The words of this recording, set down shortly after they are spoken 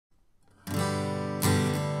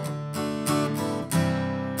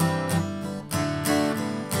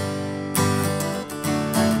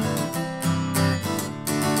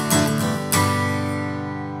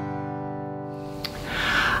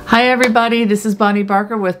Hi everybody, this is Bonnie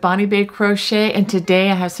Barker with Bonnie Bay Crochet, and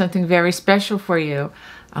today I have something very special for you.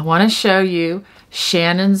 I want to show you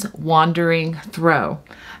Shannon's Wandering Throw.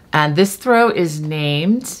 And this throw is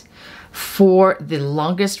named for the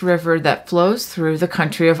longest river that flows through the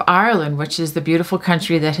country of Ireland, which is the beautiful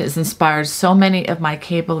country that has inspired so many of my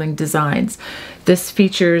cabling designs. This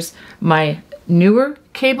features my newer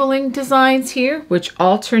cabling designs here, which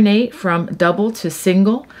alternate from double to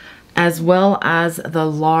single, as well as the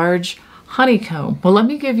large honeycomb. Well, let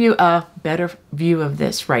me give you a better view of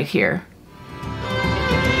this right here.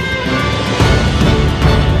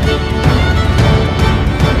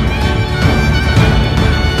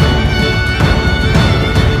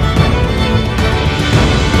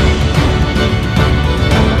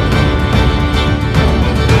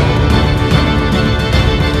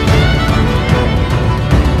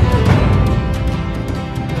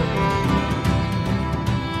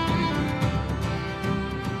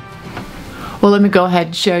 Well, let me go ahead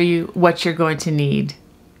and show you what you're going to need.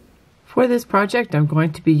 For this project, I'm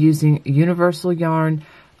going to be using Universal Yarn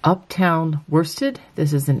Uptown Worsted.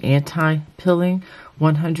 This is an anti-pilling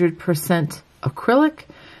 100% acrylic.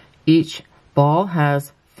 Each ball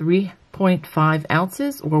has 3.5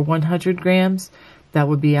 ounces or 100 grams. That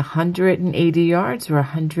would be 180 yards or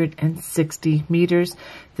 160 meters.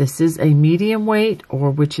 This is a medium weight,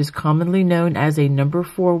 or which is commonly known as a number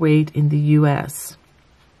 4 weight in the U.S.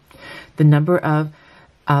 The number of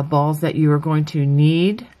balls that you are going to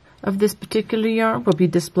need of this particular yarn will be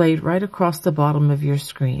displayed right across the bottom of your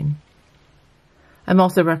screen. I'm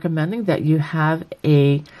also recommending that you have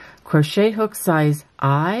a crochet hook size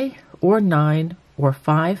I or 9 or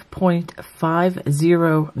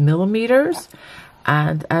 5.50 millimeters.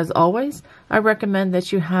 And as always, I recommend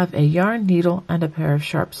that you have a yarn needle and a pair of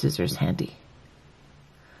sharp scissors handy.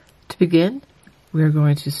 To begin, we are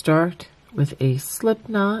going to start with a slip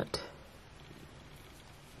knot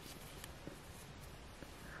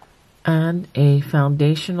and a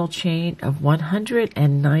foundational chain of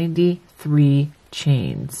 193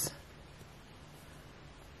 chains.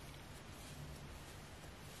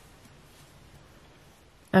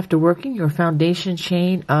 After working your foundation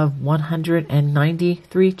chain of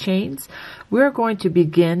 193 chains, we're going to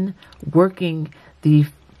begin working the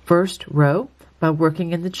first row by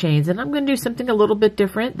working in the chains. And I'm going to do something a little bit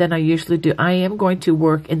different than I usually do. I am going to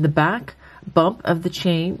work in the back bump of the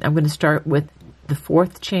chain. I'm going to start with the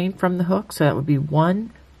fourth chain from the hook, so that would be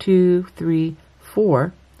 1, 2, 3,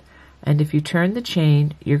 4. And if you turn the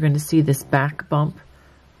chain, you're going to see this back bump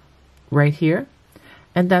right here,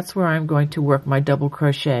 and that's where I'm going to work my double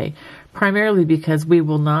crochet, primarily because we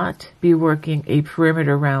will not be working a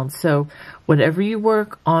perimeter round. So whatever you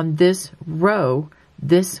work on this row,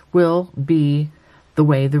 this will be the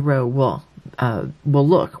way the row will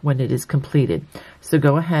look when it is completed. So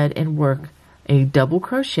go ahead and work a double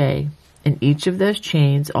crochet in each of those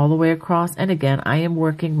chains all the way across, and again I am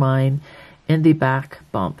working mine in the back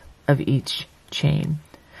bump of each chain.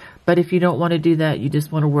 But if you don't want to do that, you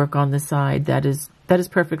just want to work on the side, that is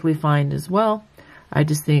perfectly fine as well. I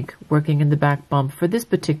just think working in the back bump for this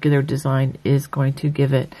particular design is going to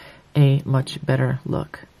give it a much better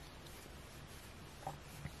look.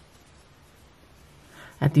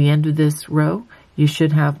 At the end of this row, you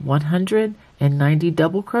should have 190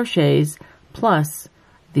 double crochets plus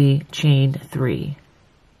the chain 3.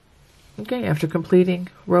 Okay, after completing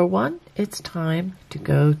row 1, it's time to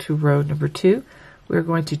go to row number 2. We're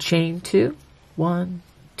going to chain 2, 1,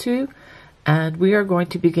 2, and we are going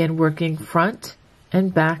to begin working front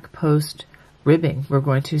and back post ribbing. We're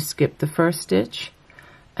going to skip the first stitch,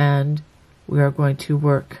 and we are going to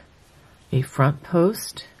work a front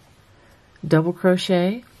post double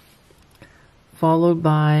crochet followed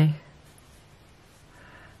by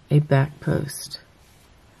a back post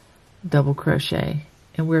double crochet,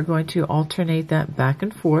 and we're going to alternate that back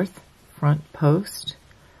and forth. Front post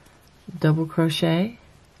double crochet,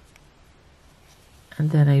 and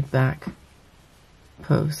then a back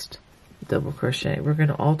post double crochet. We're going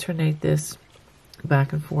to alternate this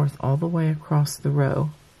back and forth all the way across the row.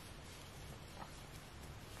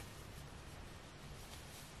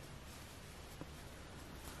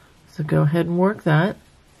 So go ahead and work that.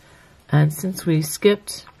 And since we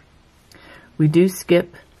do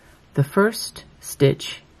skip the first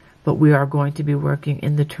stitch, but we are going to be working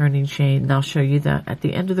in the turning chain, and I'll show you that at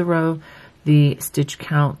the end of the row. The stitch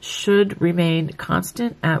count should remain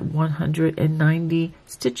constant at 190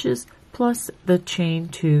 stitches plus the chain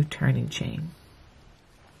 2 turning chain.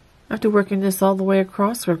 After working this all the way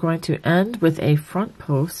across, we're going to end with a front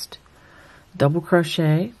post double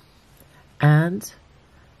crochet and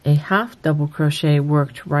a half double crochet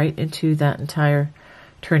worked right into that entire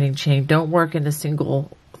turning chain. Don't work in a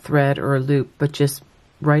single thread or a loop, but just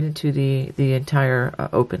right into the entire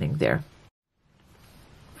opening there.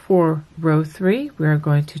 For row 3, we are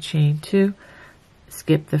going to chain 2,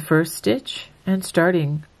 skip the first stitch, and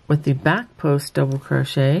starting with the back post double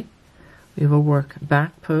crochet, we will work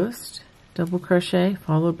back post double crochet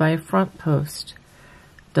followed by a front post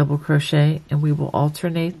double crochet, and we will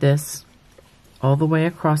alternate this all the way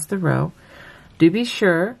across the row. Do be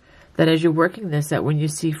sure that as you're working this, that when you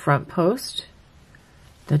see front post,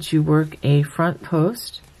 that you work a front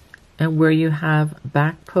post, and where you have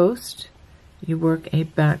back post, you work a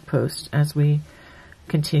back post as we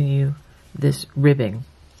continue this ribbing.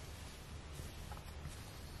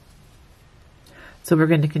 So we're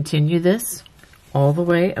going to continue this all the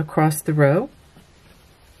way across the row.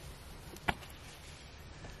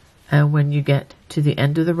 And when you get to the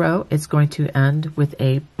end of the row, it's going to end with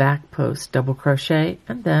a back post double crochet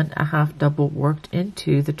and then a half double worked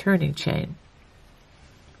into the turning chain.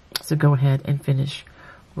 So go ahead and finish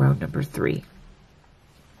row number 3.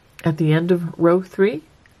 At the end of row 3,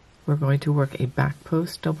 we're going to work a back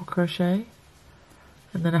post double crochet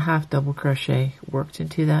and then a half double crochet worked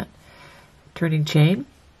into that turning chain.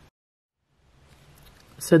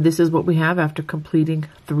 So this is what we have after completing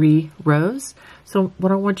 3 rows. So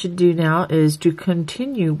what I want you to do now is to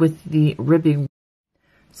continue with the ribbing.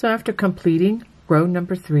 So after completing row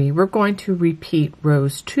number 3, we're going to repeat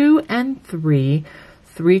rows 2 and 3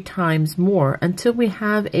 times more until we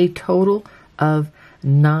have a total of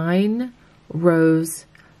 9 rows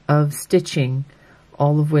of stitching,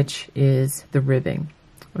 all of which is the ribbing.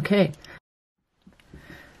 Okay.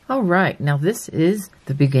 All right, now this is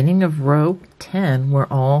the beginning of row 10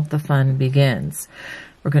 where all the fun begins.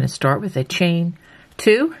 We're going to start with a chain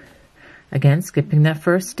 2, again skipping that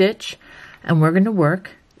first stitch, and we're going to work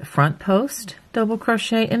front post double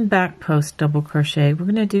crochet and back post double crochet. We're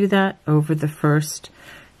going to do that over the first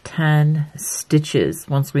 10 stitches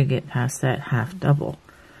once we get past that half double.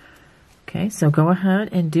 Okay, so go ahead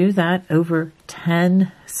and do that over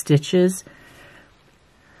 10 stitches.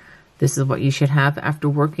 This is what you should have after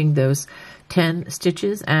working those 10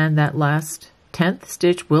 stitches, and that last 10th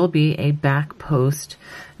stitch will be a back post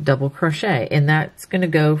double crochet, and that's going to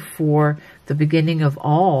go for the beginning of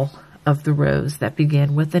all of the rows that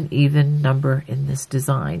begin with an even number in this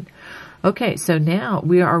design. Okay, so now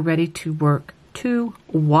we are ready to work 2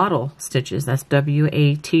 wattle stitches. That's W-A-T-T-L-E.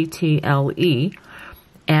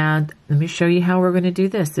 And let me show you how we're going to do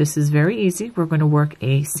this. This is very easy. We're going to work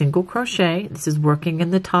a single crochet. This is working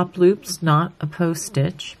in the top loops, not a post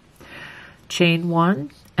stitch. Chain 1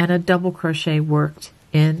 and a double crochet worked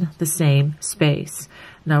in the same space.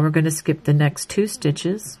 Now we're going to skip the next 2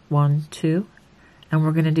 stitches, 1, 2, and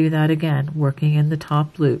we're going to do that again, working in the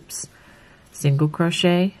top loops. Single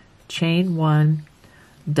crochet, chain 1,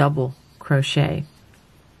 double crochet.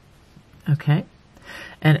 Okay.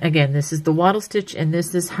 And again, this is the wattle stitch, and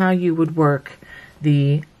this is how you would work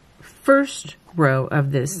the first row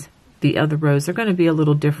of this. The other rows are going to be a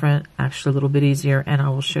little different, actually a little bit easier, and I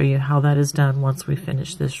will show you how that is done once we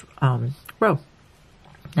finish this row.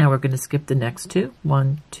 Now we're going to skip the next 2,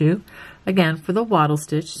 1, 2, again for the wattle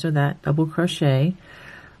stitch, so that double crochet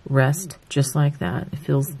rest just like that. It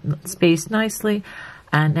feels spaced nicely,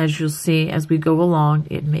 and as you'll see as we go along,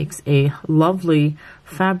 it makes a lovely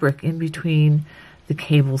fabric in between the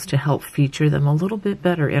cables to help feature them a little bit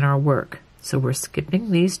better in our work. So we're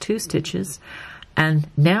skipping these 2 stitches, and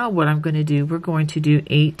now what I'm going to do, we're going to do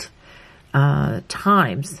 8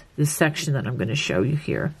 times this section that I'm going to show you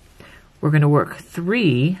here. We're going to work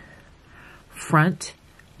 3 front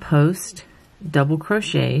post double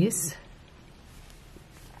crochets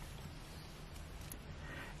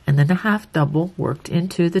and then a half double worked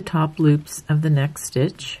into the top loops of the next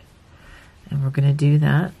stitch, and we're going to do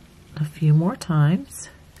that a few more times.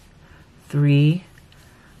 3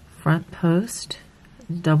 front post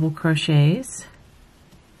double crochets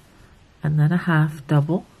and then a half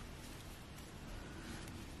double,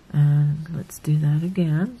 and let's do that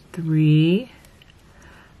again. 3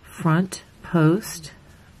 front post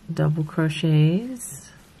double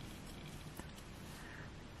crochets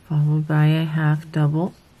followed by a half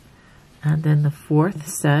double, and then the 4th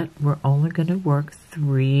set we're only going to work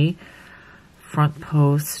 3 front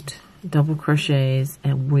post double crochets,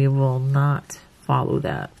 and we will not follow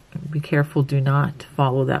that. Be careful, do not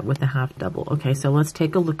follow that with a half double. Okay, so let's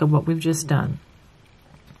take a look at what we've just done.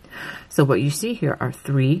 So what you see here are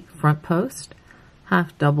 3 front post,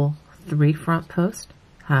 half double, 3 front post,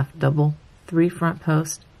 half double, 3 front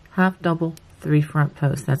post, half double, 3 front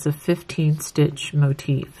post. That's a 15 stitch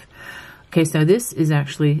motif. Okay, so this is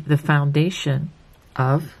actually the foundation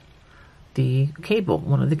of the cable,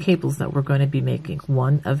 one of the cables that we're going to be making,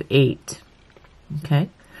 1 of 8. Okay,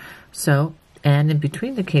 so, and in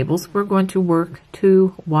between the cables, we're going to work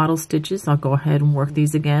 2 wattle stitches. I'll go ahead and work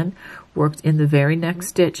these again, worked in the very next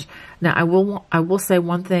stitch. Now, I will say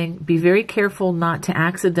one thing, be very careful not to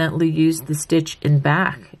accidentally use the stitch in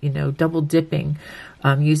back, you know, double dipping,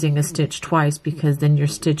 using a stitch twice, because then your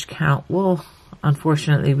stitch count will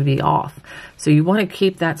unfortunately be off. So you want to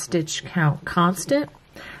keep that stitch count constant.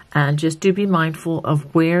 And just do be mindful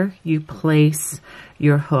of where you place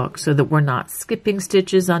your hook so that we're not skipping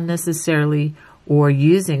stitches unnecessarily or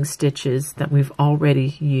using stitches that we've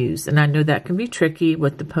already used. And I know that can be tricky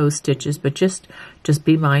with the post stitches, but just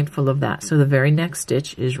be mindful of that. So the very next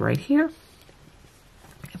stitch is right here.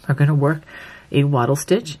 We're going to work a wattle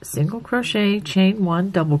stitch, single crochet, chain 1,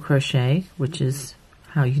 double crochet, which is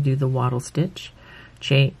how you do the wattle stitch.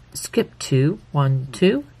 Chain, skip 2, 1,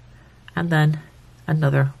 2, and then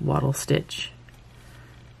another wattle stitch.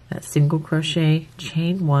 That single crochet,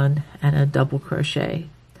 chain 1, and a double crochet.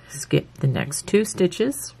 Skip the next 2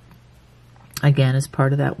 stitches, again as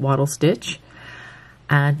part of that wattle stitch,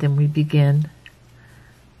 and then we begin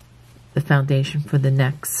the foundation for the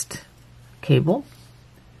next cable,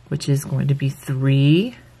 which is going to be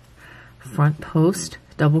 3 front post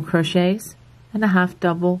double crochets and a half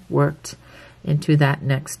double worked into that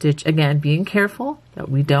next stitch. Again, being careful that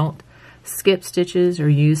we don't skip stitches or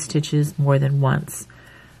use stitches more than once.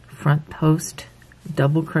 Front post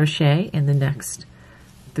double crochet in the next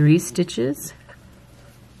 3 stitches.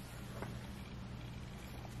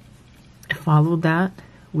 Follow that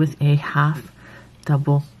with a half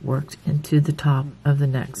double worked into the top of the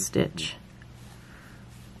next stitch.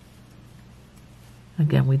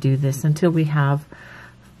 Again, we do this until we have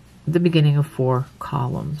the beginning of 4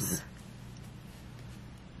 columns.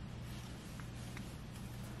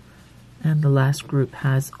 And the last group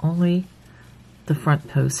has only the front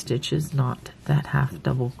post stitches, not that half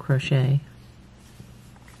double crochet.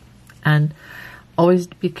 And always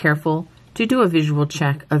be careful to do a visual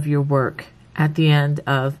check of your work at the end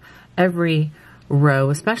of every row,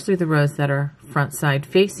 especially the rows that are front side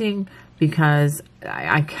facing, because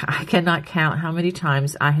I cannot count how many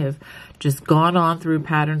times I have just gone on through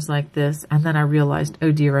patterns like this and then I realized,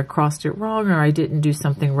 oh dear, I crossed it wrong or I didn't do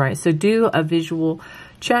something right. So do a visual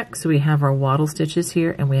check. So we have our wattle stitches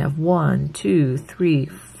here and we have 1, 2, 3,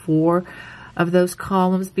 4 of those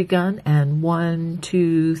columns begun and 1,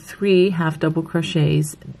 2, 3 half double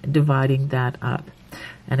crochets dividing that up.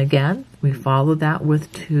 And again, we follow that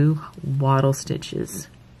with 2 wattle stitches.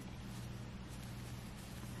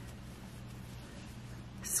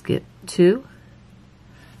 Skip 2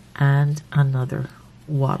 and another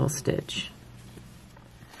wattle stitch.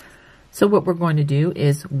 So what we're going to do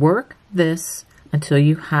is work this until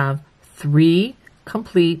you have 3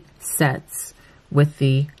 complete sets with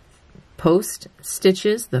the post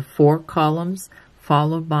stitches, the 4 columns,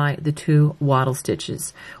 followed by the 2 wattle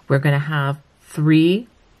stitches. We're going to have 3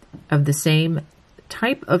 of the same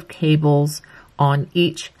type of cables on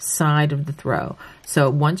each side of the throw. So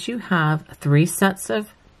once you have 3 sets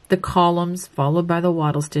of the columns followed by the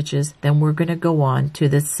wattle stitches, then we're going to go on to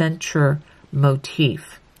the center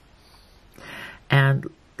motif. And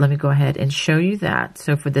let me go ahead and show you that.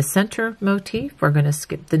 So for the center motif, we're going to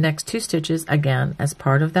skip the next 2 stitches again as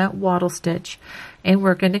part of that wattle stitch, and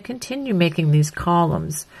we're going to continue making these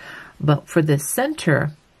columns. But for the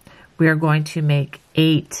center, we are going to make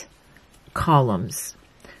 8 columns.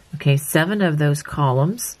 Okay, 7 of those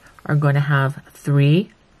columns are going to have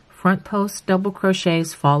 3 front post double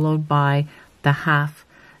crochets followed by the half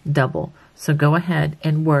double. So go ahead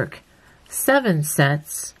and work 7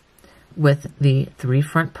 sets with the 3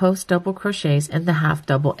 front post double crochets and the half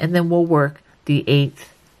double, and then we'll work the 8th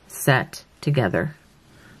set together.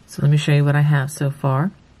 So let me show you what I have so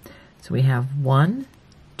far. So we have 1,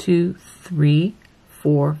 2, 3,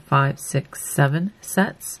 4, 5, 6, 7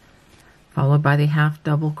 sets, followed by the half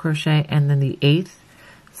double crochet, and then the 8th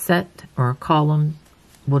set or column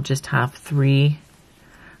will just have 3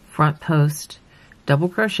 front post double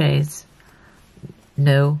crochets,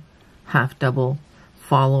 no half double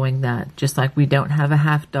following that, just like we don't have a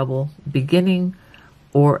half double beginning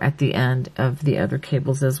or at the end of the other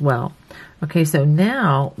cables as well. Okay, so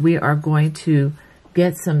now we are going to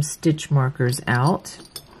get some stitch markers out.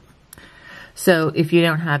 So if you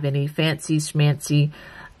don't have any fancy schmancy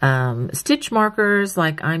stitch markers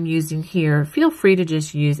like I'm using here, feel free to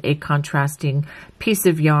just use a contrasting piece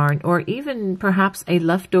of yarn or even perhaps a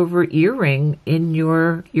leftover earring in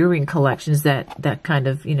your earring collections that kind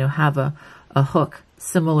of, you know, have a hook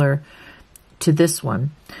similar to this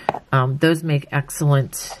one. Those make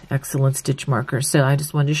excellent stitch markers. So I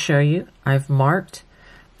just wanted to show you, I've marked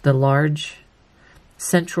the large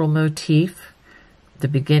central motif, the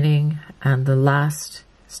beginning and the last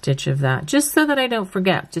stitch of that, just so that I don't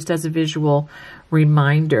forget, just as a visual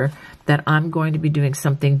reminder that I'm going to be doing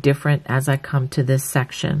something different as I come to this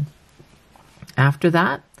section. After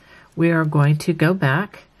that, we are going to go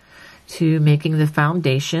back to making the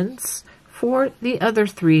foundations for the other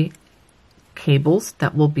 3 cables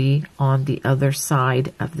that will be on the other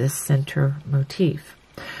side of this center motif.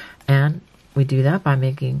 And we do that by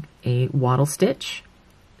making a wattle stitch,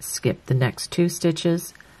 skip the next 2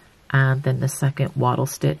 stitches, and then the second wattle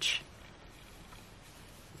stitch.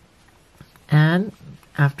 And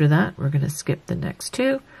after that, we're going to skip the next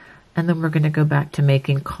 2, and then we're going to go back to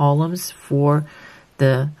making columns for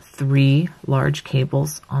the 3 large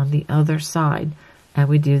cables on the other side. And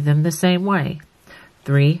we do them the same way.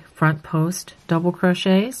 3 front post double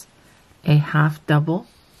crochets, a half double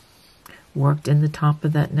worked in the top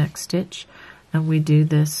of that next stitch, and we do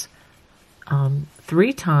this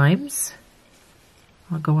 3 times.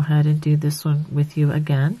 I'll go ahead and do this one with you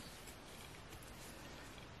again.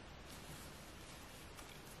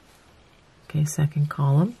 Okay, second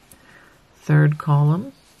column, third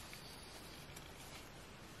column,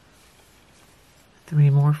 3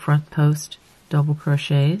 more front post double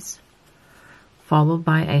crochets, followed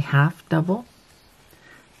by a half double,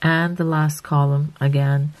 and the last column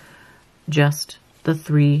again, just the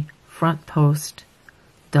 3 front post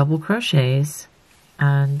double crochets,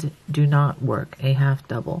 and do not work a half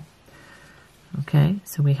double. Okay,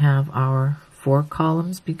 so we have our 4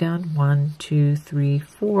 columns begun, 1, 2, 3,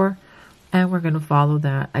 4, and we're going to follow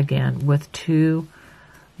that again with 2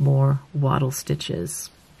 more wattle stitches.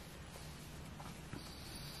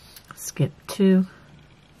 Skip 2,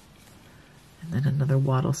 and then another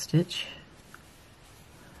wattle stitch.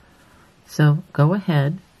 So go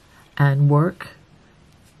ahead and work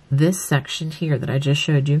this section here that I just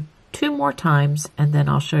showed you 2 more times, and then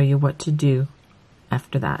I'll show you what to do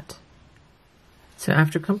after that. So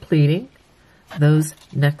after completing those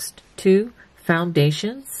next 2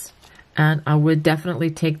 foundations, and I would definitely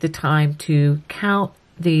take the time to count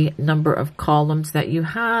the number of columns that you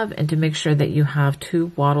have and to make sure that you have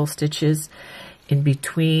 2 wattle stitches in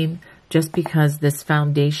between, just because this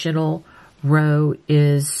foundational row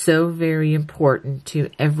is so very important to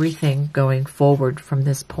everything going forward from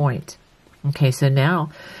this point. Okay, so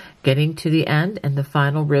now getting to the end and the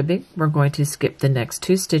final ribbing, we're going to skip the next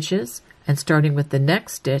 2 stitches, and starting with the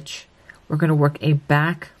next stitch, we're going to work a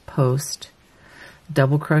back post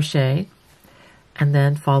double crochet, and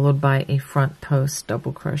then followed by a front post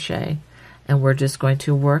double crochet. And we're just going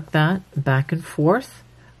to work that back and forth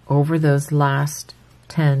over those last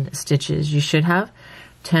 10 stitches. You should have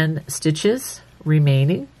 10 stitches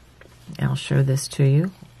remaining. I'll show this to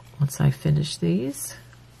you once I finish these.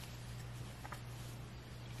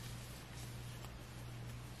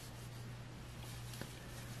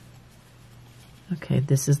 Okay,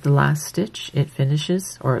 this is the last stitch. It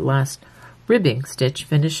finishes, or last ribbing stitch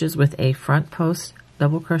finishes with a front post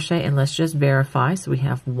double crochet, and let's just verify. So we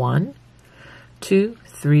have 1, 2,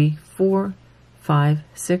 3, 4, 5,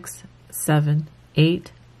 6, 7,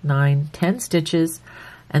 8, 9, 10 stitches,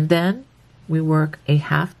 and then we work a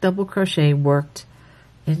half double crochet worked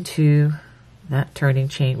into that turning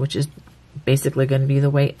chain, which is basically going to be the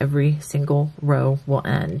way every single row will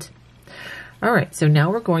end. All right, so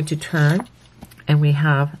now we're going to turn, and we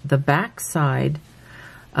have the back side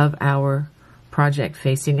of our project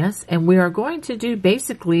facing us, and we are going to do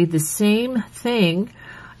basically the same thing,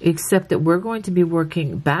 except that we're going to be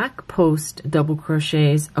working back post double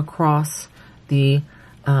crochets across the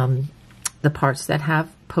parts that have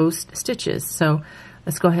post stitches. So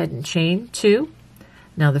let's go ahead and chain 2.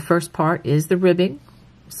 Now the first part is the ribbing.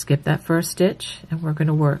 Skip that first stitch, and we're going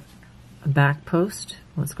to work a back post.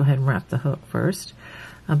 Let's go ahead and wrap the hook first.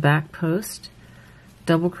 A back post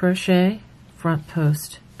double crochet, front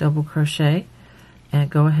post double crochet, and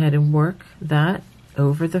go ahead and work that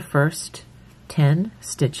over the first 10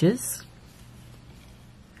 stitches.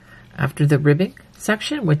 After the ribbing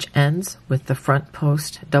section, which ends with the front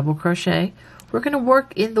post double crochet, we're going to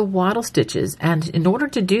work in the wattle stitches, and in order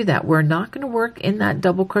to do that, we're not going to work in that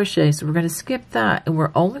double crochet, so we're going to skip that, and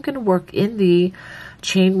we're only going to work in the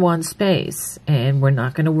chain 1 space, and we're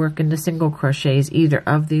not going to work in the single crochets either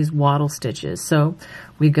of these wattle stitches. So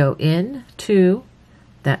we go in to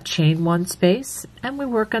that chain 1 space, and we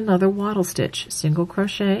work another wattle stitch, single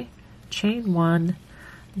crochet, chain 1,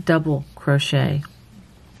 double crochet,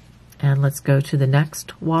 and let's go to the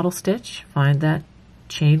next wattle stitch, find that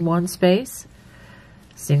chain 1 space,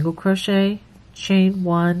 single crochet, chain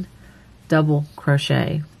 1, double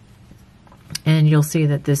crochet. And you'll see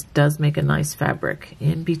that this does make a nice fabric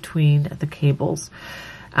in between the cables.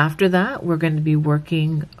 After that, we're going to be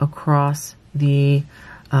working across the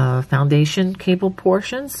foundation cable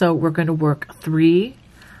portion. So we're going to work 3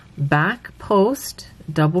 back post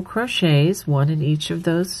double crochets, 1 in each of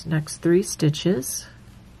those next 3 stitches,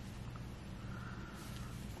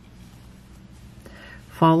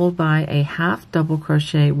 followed by a half double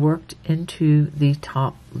crochet worked into the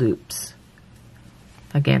top loops.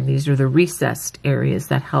 Again, these are the recessed areas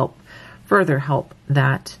that further help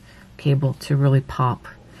that cable to really pop.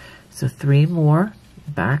 So 3 more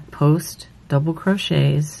back post double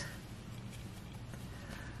crochets,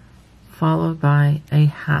 followed by a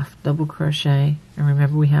half double crochet. And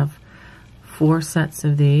remember, we have 4 sets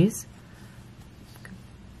of these.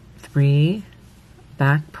 3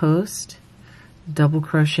 back post double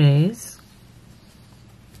crochets,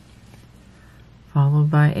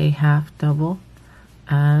 followed by a half double.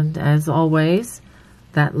 And as always,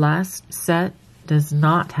 that last set does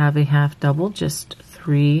not have a half double, just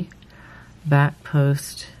 3 back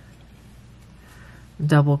post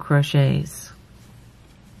double crochets.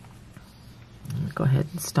 Go ahead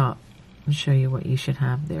and stop and show you what you should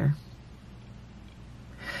have there.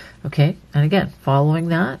 Okay, and again, following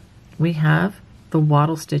that, we have the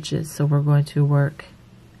wattle stitches. So we're going to work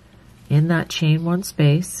in that chain 1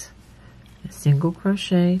 space, a single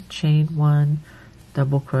crochet, chain 1,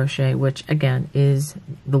 double crochet, which again is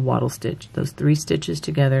the wattle stitch. Those 3 stitches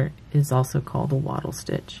together is also called a wattle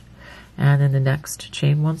stitch. And in the next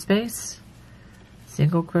chain 1 space,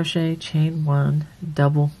 single crochet, chain 1,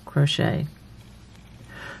 double crochet.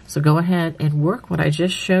 So go ahead and work what I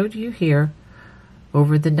just showed you here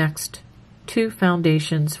over the next 2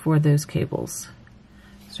 foundations for those cables.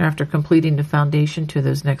 So after completing the foundation to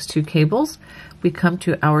those next 2 cables, we come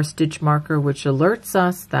to our stitch marker, which alerts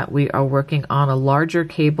us that we are working on a larger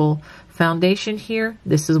cable foundation here.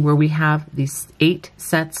 This is where we have these 8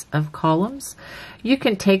 sets of columns. You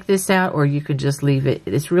can take this out or you can just leave it.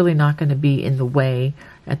 It's really not going to be in the way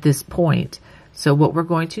at this point. So what we're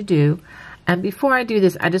going to do, and before I do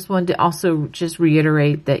this, I just wanted to also just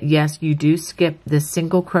reiterate that yes, you do skip the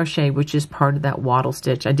single crochet, which is part of that wattle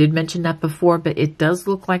stitch. I did mention that before, but it does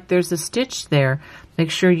look like there's a stitch there. Make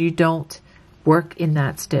sure you don't work in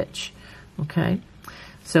that stitch. Okay,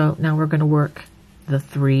 so now we're going to work the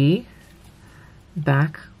 3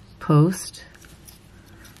 back post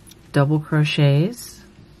double crochets.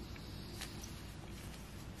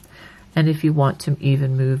 And if you want to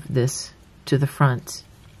even move this to the front,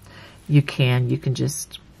 you can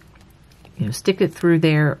just, stick it through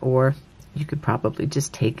there, or you could probably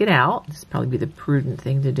just take it out. This would probably be the prudent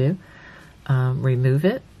thing to do. Remove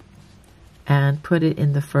it and put it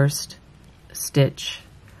in the first stitch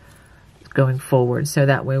going forward. So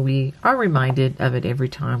that way we are reminded of it every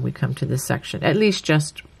time we come to this section, at least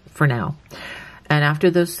just for now. And after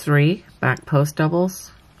those 3 back post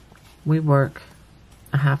doubles, we work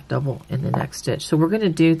a half double in the next stitch. So we're going to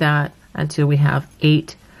do that until we have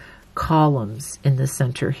 8 columns in the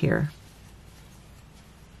center here.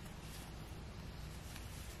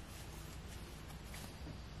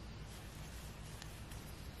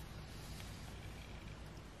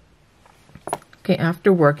 Okay,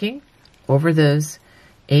 after working over those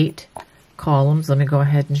 8 columns, let me go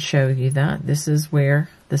ahead and show you that. This is where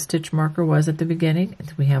the stitch marker was at the beginning.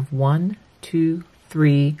 We have 1, 2,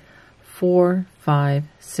 3, 4, 5,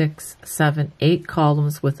 6, 7, 8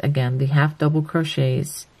 columns with, again, the half double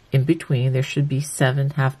crochets in between. There should be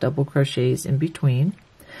 7 half double crochets in between.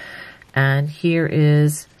 And here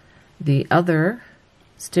is the other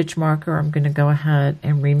stitch marker. I'm going to go ahead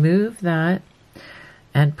and remove that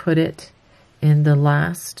and put it in the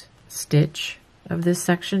last stitch of this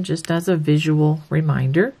section, just as a visual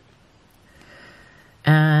reminder.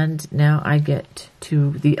 And now I get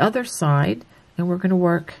to the other side, and we're going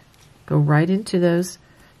to go right into those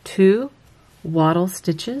 2 wattle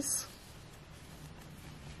stitches.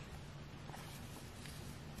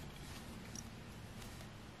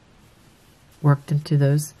 Worked into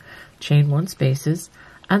those chain 1 spaces,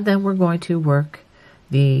 and then we're going to work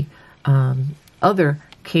the other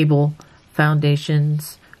cable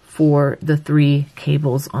foundations for the 3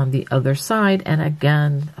 cables on the other side. And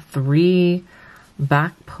again, 3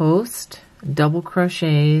 back post double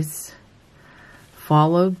crochets,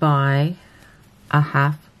 followed by a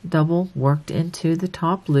half double worked into the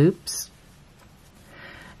top loops.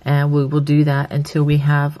 And we will do that until we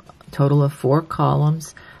have a total of 4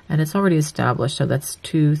 columns. And it's already established, so that's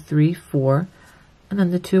 2, 3, 4, and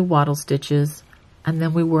then the 2 wattle stitches, and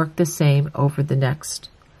then we work the same over the next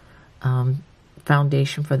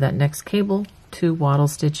foundation for that next cable 2 wattle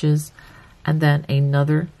stitches, and then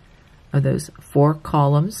another of those 4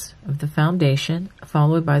 columns of the foundation,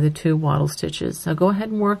 followed by the 2 wattle stitches. So go ahead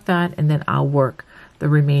and work that, and then I'll work the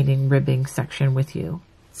remaining ribbing section with you.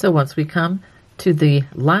 So once we come to the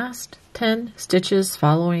last 10 stitches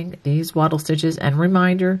following these wattle stitches, and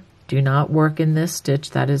reminder, do not work in this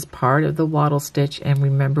stitch, that is part of the wattle stitch, and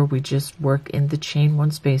remember we just work in the chain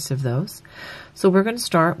 1 space of those. So we're going to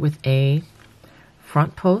start with a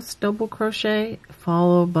front post double crochet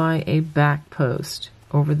followed by a back post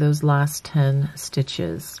over those last 10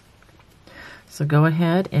 stitches. So go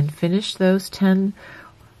ahead and finish those 10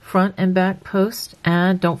 front and back posts,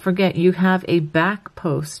 and don't forget you have a back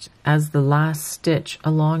post as the last stitch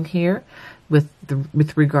along here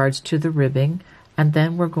with regards to the ribbing, and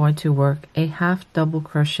then we're going to work a half double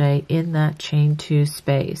crochet in that chain 2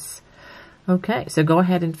 space. Okay, so go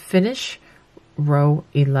ahead and finish row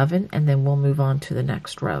 11, and then we'll move on to the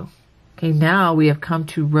next row. Okay, now we have come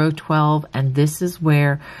to row 12, and this is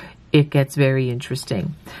where it gets very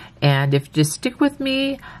interesting. And if just stick with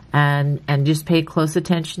me and just pay close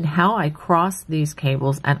attention how I cross these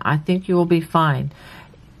cables, and I think you will be fine.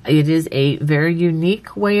 It is a very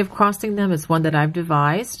unique way of crossing them. It's one that I've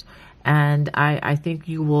devised, and I think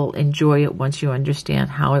you will enjoy it once you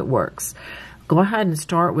understand how it works. Go ahead and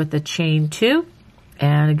start with the chain 2,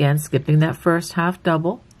 and again skipping that first half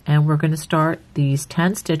double, and we're going to start these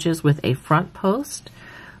 10 stitches with a front post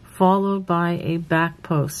followed by a back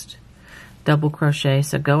post double crochet.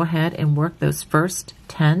 So go ahead and work those first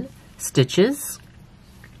 10 stitches.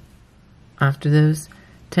 After those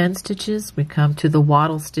 10 stitches, we come to the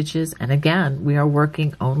wattle stitches, and again we are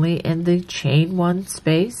working only in the chain 1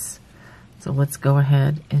 space. So let's go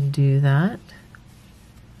ahead and do that,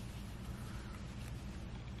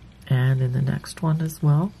 and in the next one as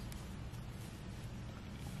well.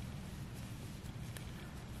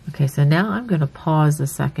 Okay, so now I'm going to pause a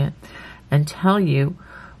second and tell you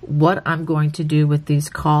what I'm going to do with these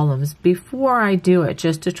columns before I do it,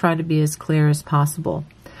 just to try to be as clear as possible.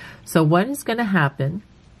 So what is going to happen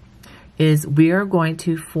is we are going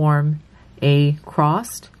to form a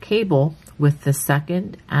crossed cable with the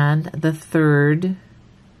second and the third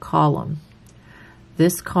column.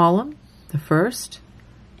 This column, the first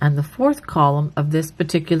and the fourth column of this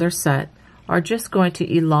particular set, are just going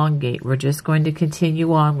to elongate. We're just going to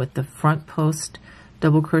continue on with the front post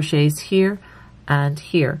double crochets here and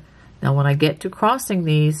here. Now when I get to crossing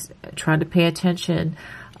these, try to pay attention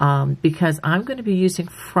because I'm going to be using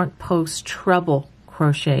front post treble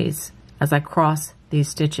crochets as I cross these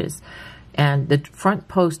stitches. And the front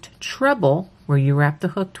post treble, where you wrap the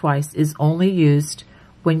hook twice, is only used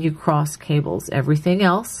when you cross cables. Everything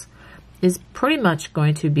else is pretty much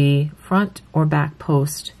going to be front or back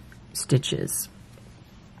post stitches,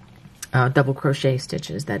 double crochet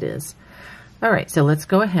stitches, that is. All right, so let's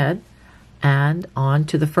go ahead and on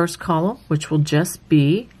to the first column, which will just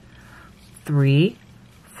be 3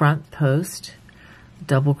 front post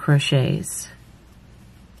double crochets.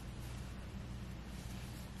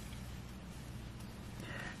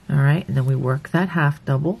 All right, and then we work that half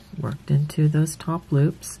double worked into those top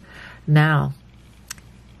loops. Now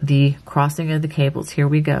the crossing of the cables, here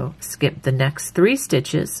we go. Skip the next 3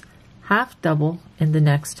 stitches, half double in the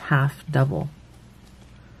next half double.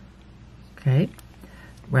 Okay,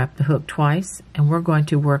 wrap the hook twice, and we're going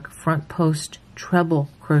to work front post treble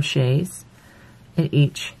crochets in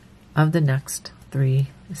each of the next 3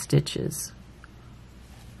 stitches.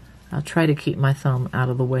 I'll try to keep my thumb out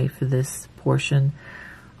of the way for this portion,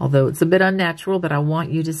 although it's a bit unnatural, but I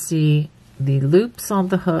want you to see the loops on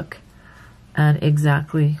the hook and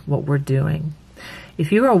exactly what we're doing.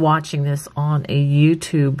 If you are watching this on a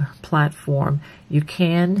YouTube platform, you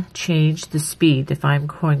can change the speed. If I'm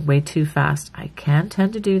going way too fast, I can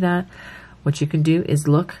tend to do that. What you can do is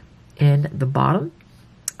look in the bottom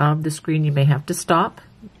of the screen. You may have to stop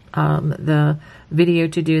the video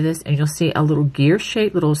to do this, and you'll see a little gear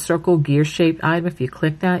shape, little circle gear shaped item. If you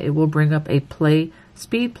click that, it will bring up a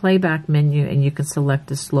speed playback menu, and you can select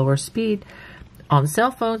the slower speed. On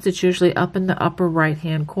cell phones, it's usually up in the upper right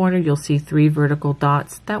hand corner. You'll see 3 vertical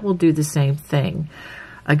dots. That will do the same thing.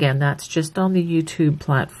 Again, that's just on the YouTube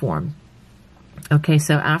platform. Okay,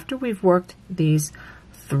 so after we've worked these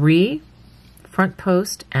 3 front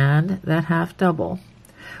post and that half double,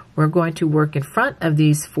 we're going to work in front of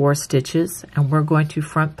these 4 stitches, and we're going to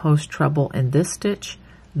front post treble in this stitch,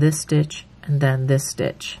 and then this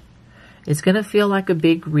stitch. It's going to feel like a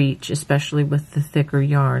big reach, especially with the thicker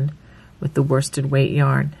yarn, with the worsted weight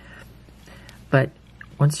yarn. But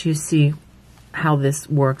once you see how this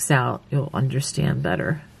works out, you'll understand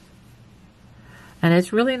better. And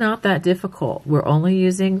it's really not that difficult. We're only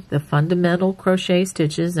using the fundamental crochet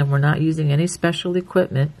stitches and we're not using any special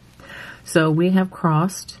equipment. So we have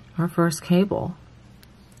crossed our first cable.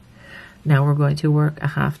 Now we're going to work a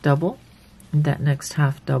half double in that next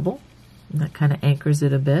half double. And that kind of anchors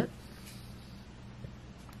it a bit.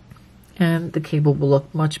 And the cable will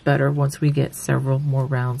look much better once we get several more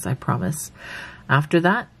rounds, I promise. After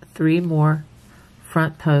that, 3 more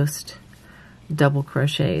front post double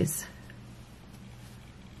crochets.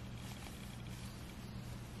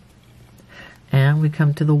 And we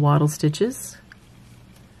come to the wattle stitches.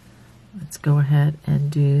 Let's go ahead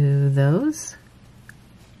and do those.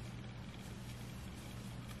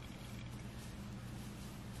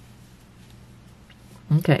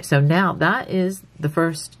 Okay, so now that is the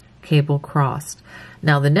first cable crossed.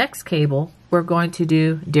 Now the next cable we're going to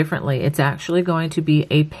do differently. It's actually going to be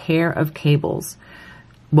a pair of cables.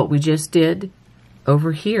 What we just did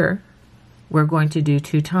over here, we're going to do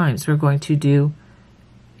 2 times. We're going to do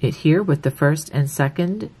it here with the first and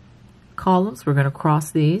second columns. We're going to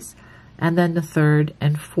cross these, and then the third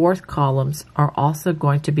and fourth columns are also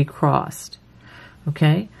going to be crossed.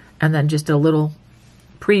 Okay, and then just a little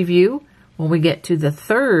preview. When we get to the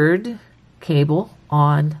third cable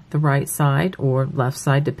on the right side or left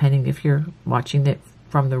side, depending if you're watching it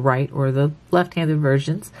from the right or the left-handed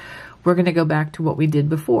versions, we're going to go back to what we did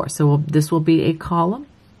before. So this will be a column,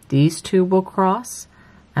 these 2 will cross,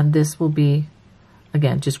 and this will be,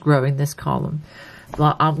 again, just growing this column.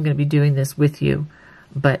 Well, I'm going to be doing this with you,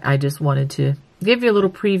 but I just wanted to give you a little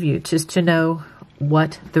preview just to know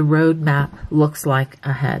what the road map looks like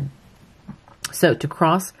ahead. So to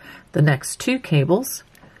cross the next 2 cables,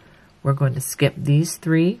 we're going to skip these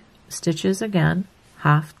 3 stitches again,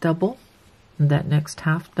 half double, and that next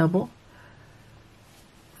half double,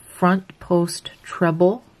 front post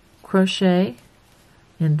treble crochet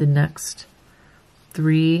in the next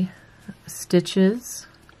 3 stitches.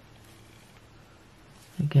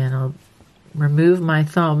 Again, I'll remove my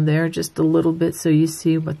thumb there just a little bit so you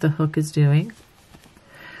see what the hook is doing.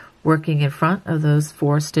 Working in front of those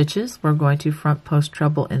 4 stitches, we're going to front post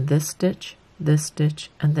treble in this stitch,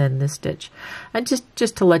 and then this stitch. And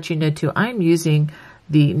just to let you know too, I'm using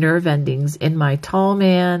the nerve endings in my tall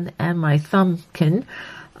man and my thumbkin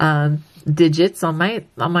digits on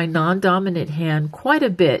my non-dominant hand quite a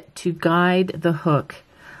bit to guide the hook.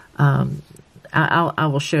 I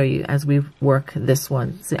will show you as we work this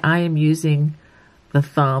one. See, I am using the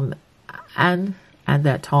thumb and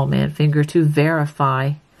that tall man finger to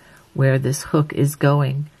verify where this hook is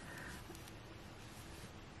going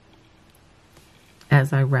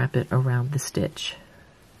as I wrap it around the stitch.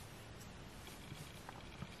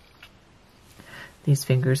 These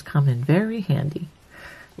fingers come in very handy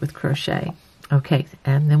with crochet. Okay,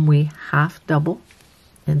 and then we half double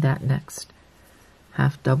in that next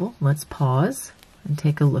half double. Let's pause and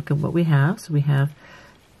take a look at what we have. So we have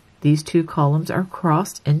these 2 columns are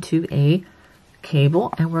crossed into a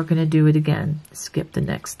cable, and we're going to do it again. Skip the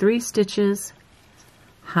next 3 stitches,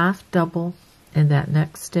 half double in that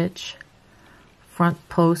next stitch, front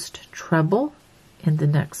post treble in the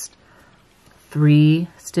next 3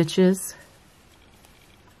 stitches,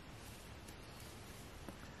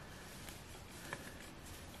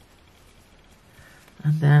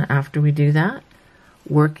 and then after we do that,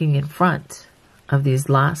 working in front of these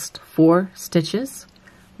last 4 stitches,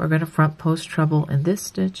 we're going to front post treble in this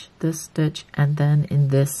stitch, and then in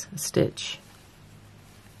this stitch.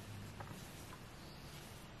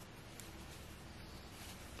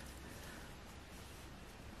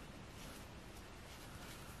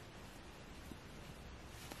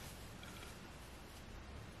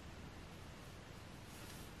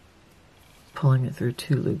 Pulling it through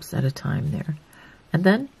 2 loops at a time there. And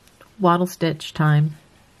then wattle stitch time,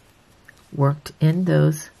 worked in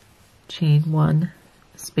those chain 1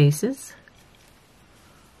 spaces.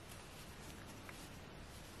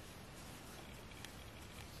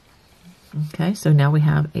 Okay, so now we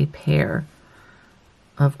have a pair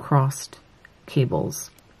of crossed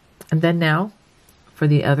cables. And then now for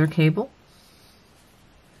the other cable,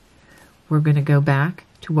 we're going to go back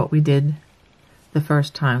to what we did the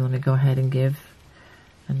first time. Let me go ahead and give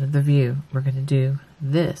another view. We're going to do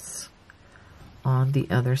this on the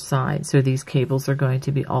other side. So these cables are going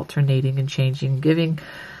to be alternating and changing, giving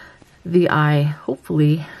the eye,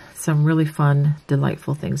 hopefully, some really fun,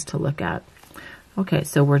 delightful things to look at. Okay,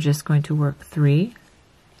 so we're just going to work 3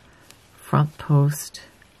 front post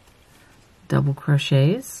double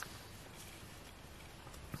crochets,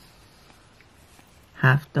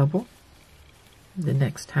 half double, the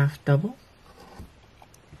next half double,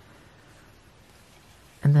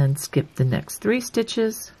 and then skip the next 3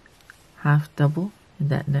 stitches, half double in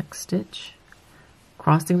that next stitch,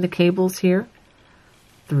 crossing the cables here,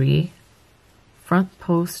 3 front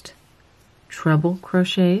post treble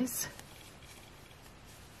crochets,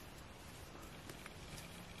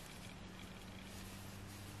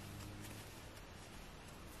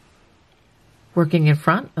 working in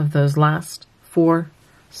front of those last 4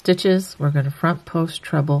 stitches. We're going to front post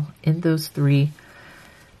treble in those 3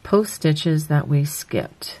 post stitches that we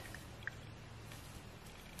skipped.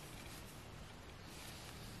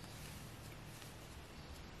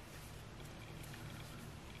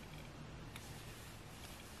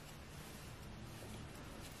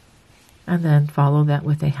 And then follow that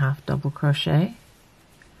with a half double crochet,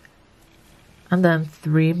 and then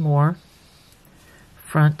 3 more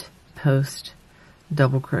front post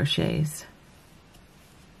double crochets.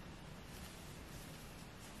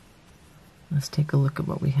 Let's take a look at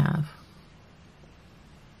what we have.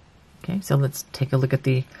 Okay, so let's take a look at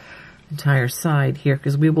the entire side here,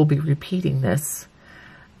 because we will be repeating this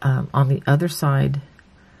on the other side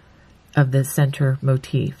of the center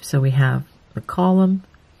motif. So we have the column,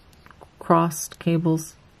 crossed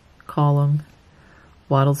cables, column,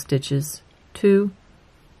 wattle stitches, 2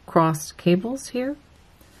 crossed cables here,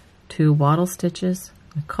 2 wattle stitches,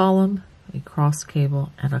 a column, a cross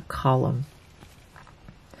cable, and a column.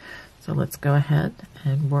 So let's go ahead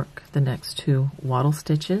and work the next 2 wattle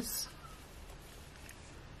stitches.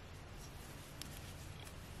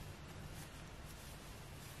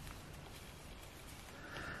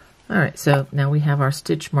 All right, so now we have our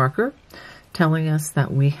stitch marker telling us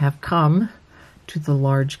that we have come to the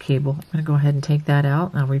large cable. I'm going to go ahead and take that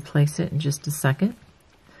out, and I'll replace it in just a second.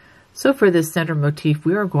 So for this center motif,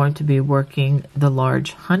 we are going to be working the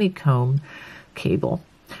large honeycomb cable.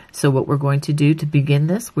 So what we're going to do to begin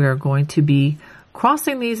this, we are going to be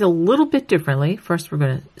crossing these a little bit differently. First, we're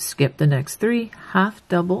going to skip the next 3, half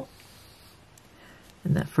double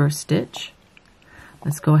in that first stitch.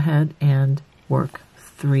 Let's go ahead and work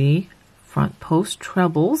 3 front post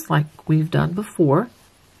trebles like we've done before.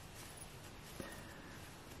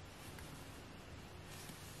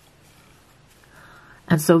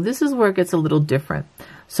 And so this is where it gets a little different.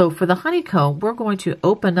 So for the honeycomb, we're going to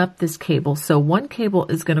open up this cable. So one cable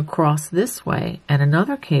is going to cross this way and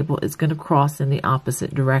another cable is going to cross in the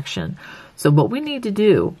opposite direction. So what we need to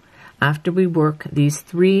do after we work these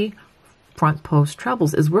 3 front post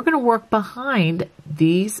trebles is we're going to work behind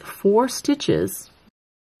these 4 stitches.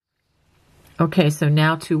 Okay, so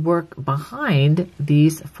now to work behind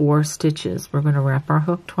these 4 stitches, we're going to wrap our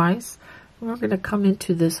hook twice. And we're going to come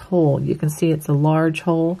into this hole. You can see it's a large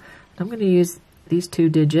hole. I'm going to use these 2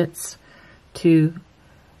 digits to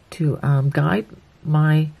guide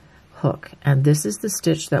my hook. And this is the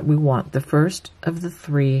stitch that we want, the first of the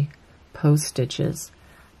 3 post stitches.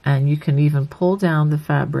 And you can even pull down the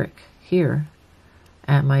fabric here.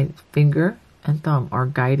 And my finger and thumb are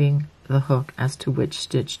guiding the hook as to which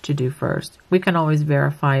stitch to do first. We can always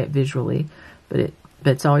verify it visually, but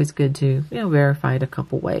it's always good to verify it a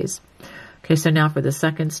couple ways. Okay, so now for the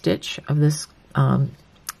second stitch of this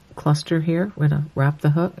cluster here, we're going to wrap the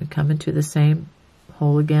hook and come into the same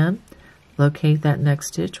hole again, locate that next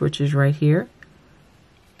stitch, which is right here,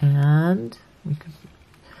 and we can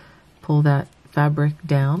pull that fabric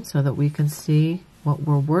down so that we can see what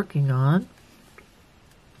we're working on.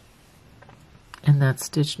 And that's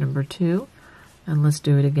stitch number 2. And let's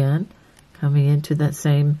do it again. Coming into that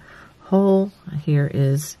same hole, here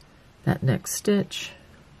is that next stitch.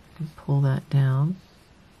 You can pull that down.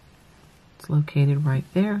 It's located right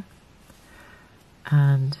there.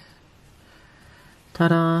 And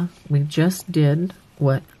ta-da! We just did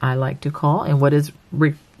what I like to call, and what is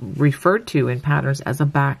referred to in patterns as a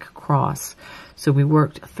back cross. So we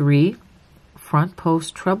worked 3 front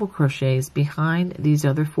post treble crochets behind these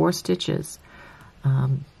other 4 stitches.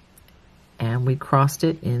 And we crossed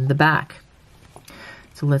it in the back.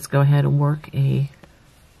 So let's go ahead and work a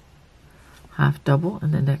half double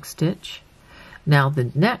in the next stitch. Now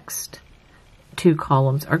the next 2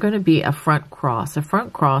 columns are going to be a front cross. A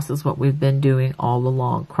front cross is what we've been doing all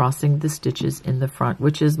along, crossing the stitches in the front,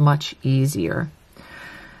 which is much easier.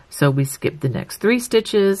 So we skip the next 3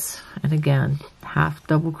 stitches, and again, half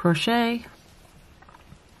double crochet,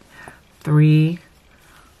 3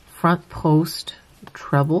 front post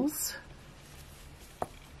trebles,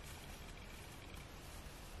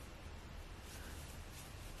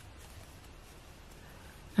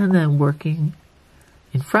 and then working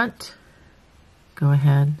in front, go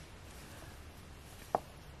ahead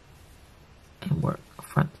and work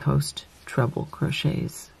front post treble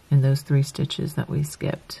crochets in those 3 stitches that we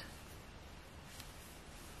skipped.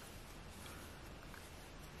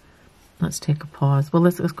 let's take a pause. Well,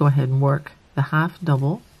 let's go ahead and work the half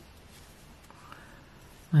double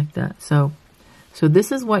like that. So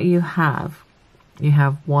this is what you have. You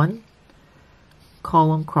have one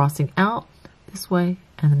column crossing out this way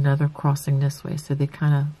and another crossing this way. So they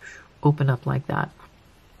kind of open up like that.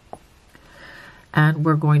 And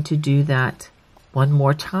we're going to do that one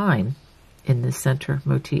more time in the center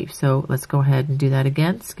motif. So let's go ahead and do that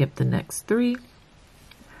again. Skip the next 3,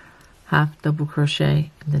 half double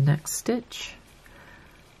crochet in the next stitch,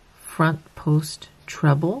 front post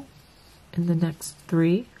treble in the next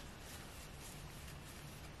 3,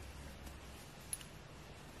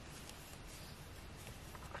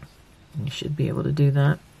 you should be able to do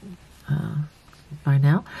that by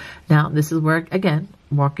now. Now this is where, again,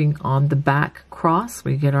 working on the back cross,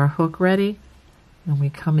 we get our hook ready and we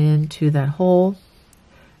come into that hole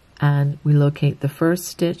and we locate the first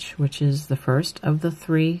stitch, which is the first of the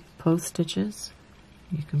 3 post stitches.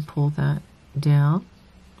 You can pull that down,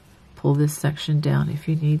 pull this section down if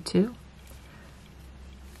you need to.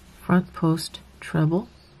 Front post treble.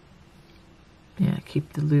 Yeah,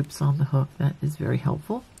 keep the loops on the hook. That is very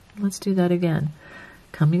helpful. Let's do that again.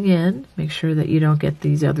 Coming in, make sure that you don't get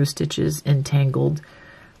these other stitches entangled.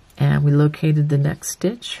 And we located the next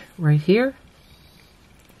stitch right here.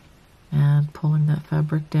 And pulling that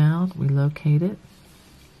fabric down, we locate it.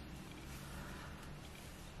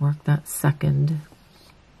 Work that second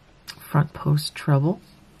front post treble.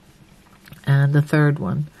 And the third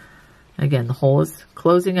one. Again, the hole is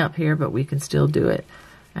closing up here, but we can still do it.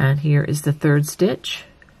 And here is the third stitch.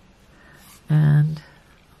 And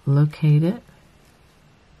locate it.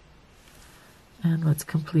 And let's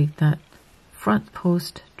complete that front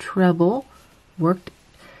post treble worked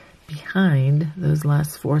behind those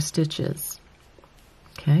last 4 stitches.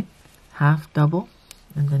 Okay, half double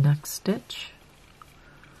in the next stitch.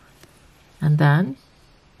 And then,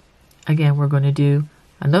 again, we're going to do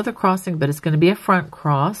another crossing, but it's going to be a front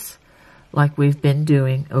cross like we've been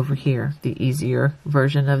doing over here, the easier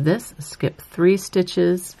version of this. Skip 3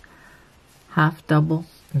 stitches, half double,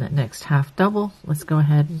 and that next half double, let's go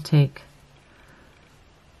ahead and take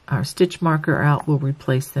our stitch marker out. We'll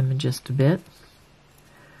replace them in just a bit.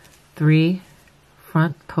 3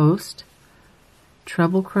 front post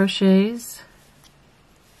treble crochets,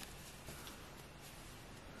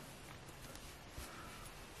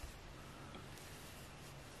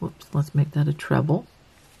 whoops, let's make that a treble,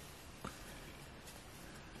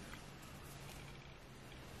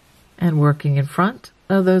 and working in front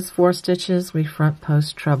of those 4 stitches, we front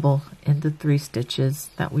post treble in the 3 stitches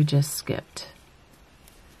that we just skipped.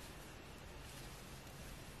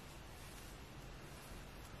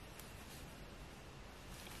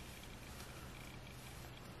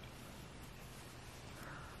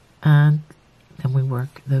 And then we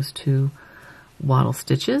work those 2 wattle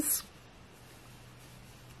stitches.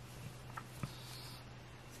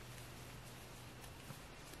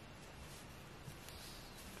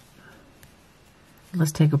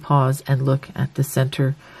 Let's take a pause and look at the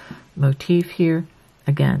center motif here.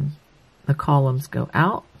 Again, the columns go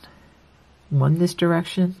out, one this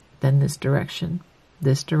direction, then this direction,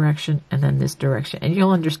 and then this direction. And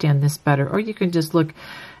you'll understand this better, or you can just look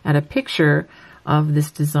at a picture of this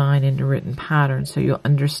design in the written pattern so you'll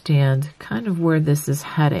understand kind of where this is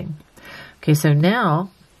heading. Okay, so now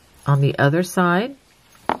on the other side,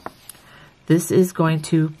 this is going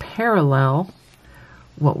to parallel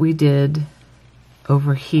what we did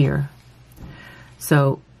over here.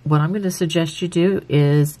 So what I'm going to suggest you do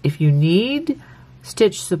is, if you need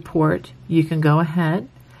stitch support, you can go ahead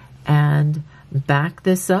and back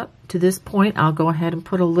this up to this point. I'll go ahead and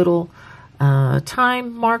put a little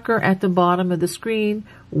time marker at the bottom of the screen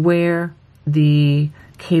where the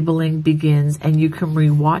cabling begins, and you can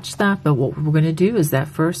re-watch that. But what we're going to do is that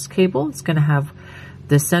first cable, it's going to have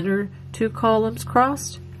the center 2 columns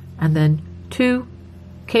crossed, and then 2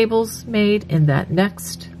 cables made in that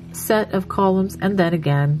next set of columns, and then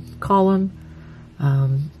again column,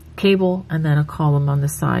 cable, and then a column on the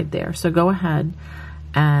side there. So go ahead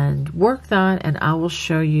and work that, and I will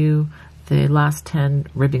show you the last 10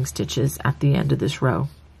 ribbing stitches at the end of this row.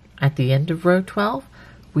 At the end of row 12,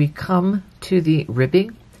 we come to the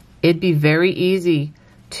ribbing. It'd be very easy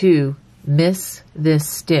to miss this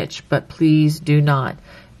stitch, but please do not.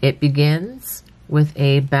 It begins with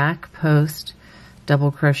a back post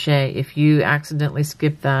double crochet. If you accidentally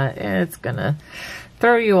skip that, it's gonna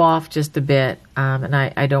throw you off just a bit, and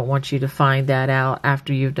I don't want you to find that out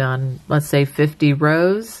after you've done, let's say, 50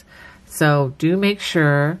 rows. So do make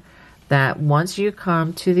sure that once you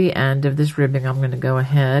come to the end of this ribbing, I'm going to go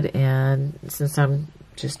ahead, and since I'm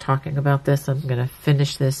just talking about this, I'm going to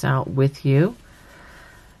finish this out with you.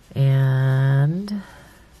 And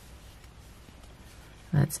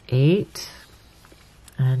that's 8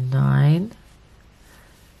 and 9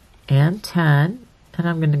 and 10. And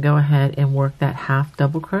I'm going to go ahead and work that half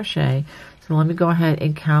double crochet. So let me go ahead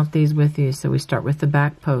and count these with you. So we start with the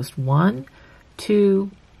back post. 1, 2,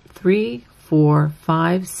 3, 4,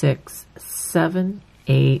 5, 6, 7,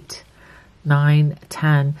 8, 9,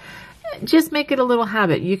 10. Just make it a little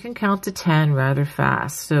habit. You can count to 10 rather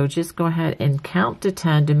fast. So just go ahead and count to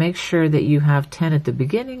 10 to make sure that you have 10 at the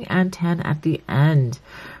beginning and 10 at the end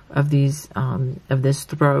of these of this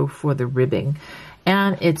throw for the ribbing.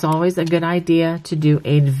 And it's always a good idea to do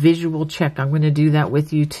a visual check. I'm going to do that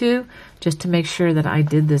with you too, just to make sure that I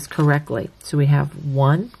did this correctly. So we have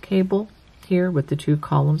one cable here with the 2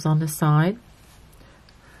 columns on the side.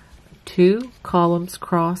 2 columns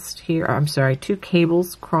crossed here, I'm sorry, 2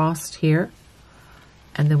 cables crossed here,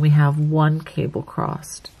 and then we have 1 cable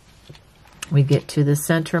crossed. We get to the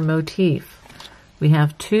center motif. We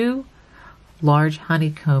have 2 large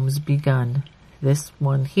honeycombs begun. This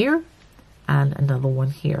one here and another one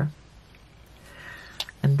here.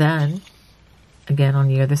 And then, again on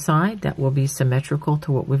the other side, that will be symmetrical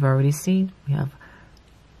to what we've already seen. We have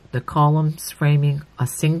the columns framing a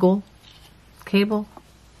single cable,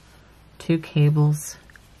 2 cables,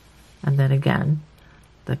 and then again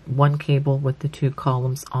the 1 cable with the 2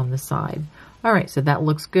 columns on the side. All right, so that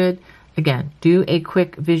looks good. Again, do a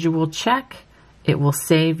quick visual check. It will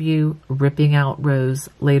save you ripping out rows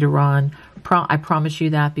later on. I promise you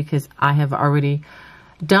that, because I have already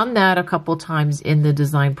done that a couple times in the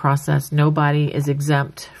design process. Nobody is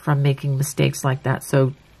exempt from making mistakes like that.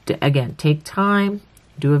 So again, take time,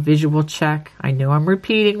 do a visual check. I know I'm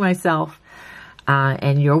repeating myself.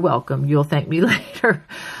 And you're welcome. You'll thank me later.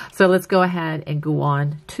 So let's go ahead and go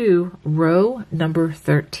on to row number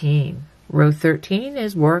 13. Row 13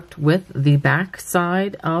 is worked with the back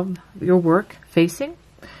side of your work facing.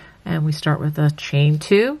 And we start with a chain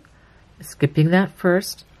 2, skipping that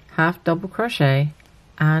first, half double crochet,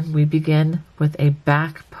 and we begin with a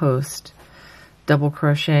back post double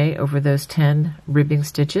crochet over those 10 ribbing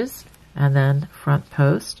stitches, and then front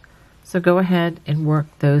post. So go ahead and work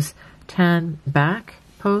those 10 back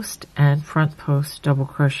post and front post double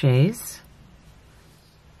crochets.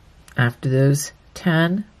 After those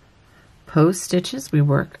 10 post stitches, we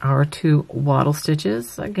work our 2 wattle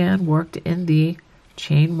stitches, again worked in the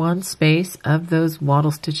chain 1 space of those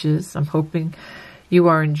wattle stitches. I'm hoping you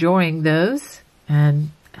are enjoying those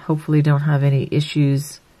and hopefully don't have any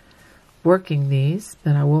issues working these,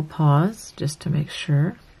 but I will pause just to make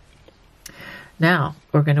sure. Now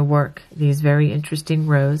we're going to work these very interesting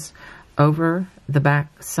rows over the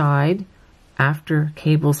back side after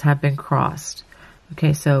cables have been crossed.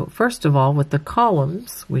 Okay, so first of all, with the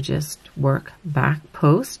columns, we just work back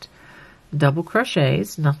post, double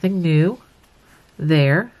crochets, nothing new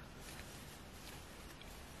there.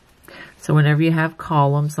 So whenever you have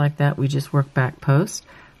columns like that, we just work back post,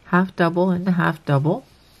 half double into half double.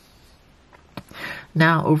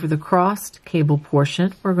 Now over the crossed cable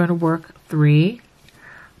portion, we're going to work 3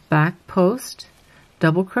 back post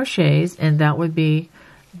double crochets, and that would be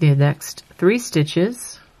the next 3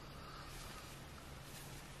 stitches.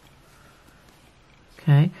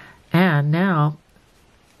 Okay, and now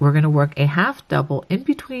we're going to work a half double in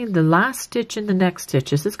between the last stitch and the next stitch.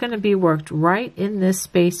 This is going to be worked right in this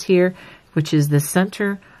space here, which is the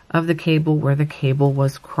center of the cable where the cable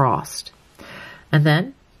was crossed. And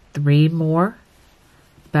then 3 more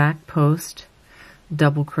back post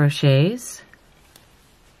double crochets.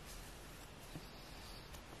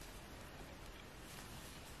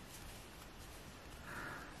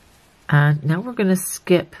 And now we're going to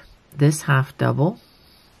skip this half double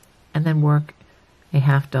and then work a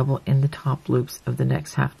half double in the top loops of the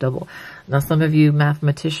next half double. Now some of you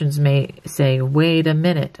mathematicians may say, wait a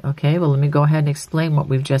minute. Okay, well let me go ahead and explain what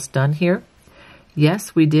we've just done here.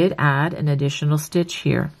 Yes, we did add an additional stitch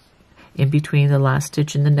here in between the last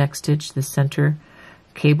stitch and the next stitch, the center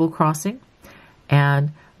cable crossing.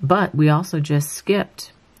 But we also just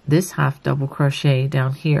skipped this half double crochet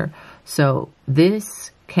down here. So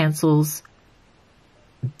this cancels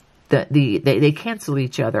they cancel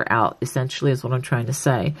each other out, essentially, is what I'm trying to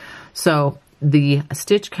say. So the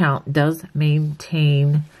stitch count does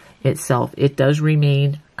maintain itself. It does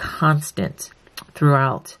remain constant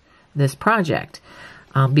throughout this project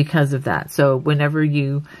because of that. So whenever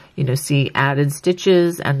you see added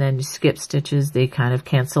stitches and then you skip stitches, they kind of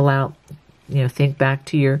cancel out. Think back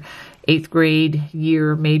to your 8th grade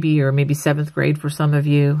year, maybe, or maybe 7th grade for some of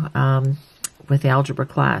you. With the algebra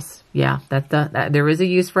class. Yeah, that there is a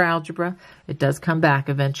use for algebra. It does come back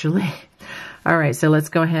eventually. All right, so let's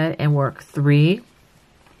go ahead and work 3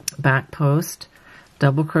 back post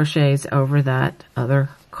double crochets over that other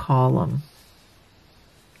column.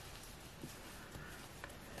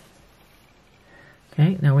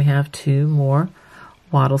 Okay, now we have 2 more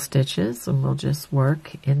wattle stitches, and we'll just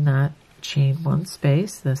work in that chain 1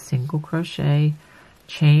 space, the single crochet,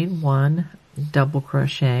 chain 1, double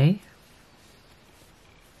crochet.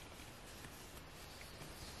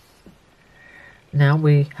 Now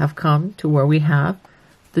we have come to where we have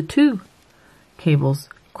the 2 cables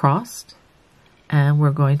crossed, and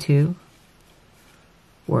we're going to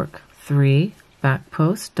work 3 back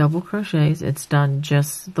post double crochets. It's done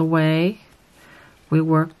just the way we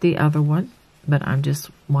worked the other one, but I'm just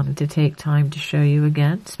wanting to take time to show you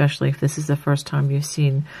again, especially if this is the first time you've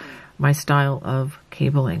seen my style of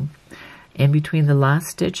cabling. In between the last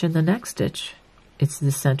stitch and the next stitch, it's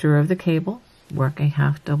the center of the cable. Work a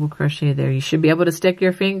half double crochet there. You should be able to stick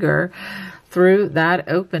your finger through that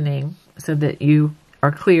opening so that you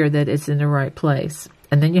are clear that it's in the right place.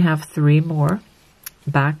 And then you have 3 more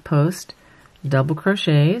back post double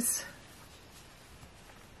crochets.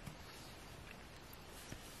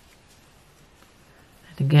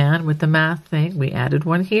 And again, with the math thing, we added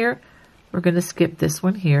 1 here. We're going to skip this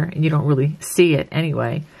one here, and you don't really see it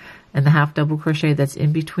anyway. And the half double crochet that's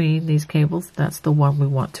in between these cables, that's the one we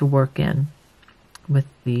want to work in, with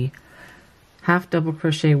the half double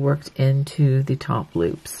crochet worked into the top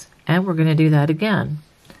loops. And we're going to do that again.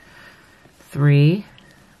 3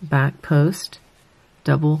 back post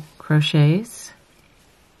double crochets,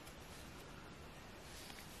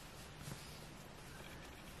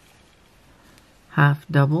 half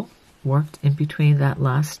double worked in between that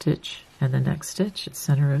last stitch and the next stitch at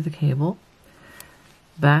center of the cable,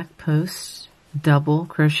 back post double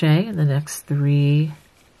crochet in the next 3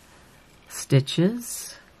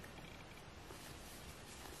 stitches.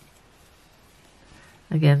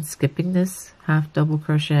 Again, skipping this half double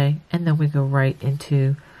crochet, and then we go right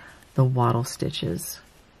into the wattle stitches.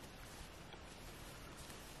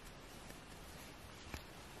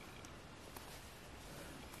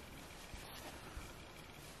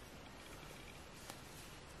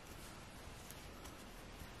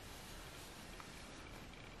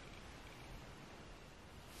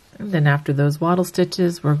 And then after those wattle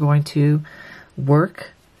stitches, we're going to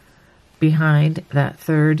work behind that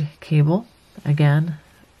 3rd cable. Again,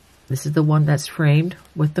 this is the one that's framed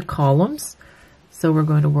with the columns. So we're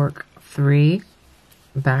going to work 3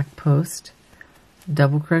 back post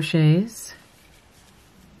double crochets,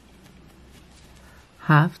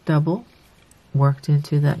 half double worked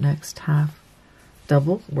into that next half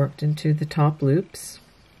double, worked into the top loops,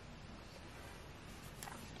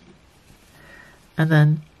 and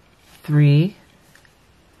then 3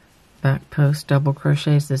 back post double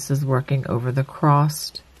crochets. This is working over the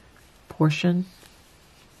crossed portion,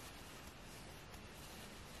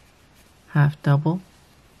 half double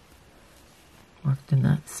worked in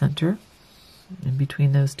that center in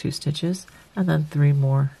between those 2 stitches, and then 3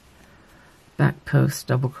 more back post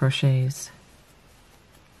double crochets,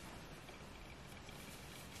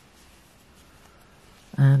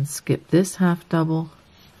 and skip this half double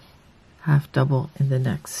in the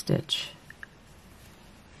next stitch,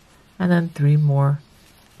 and then 3 more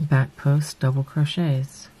back post double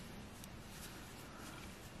crochets.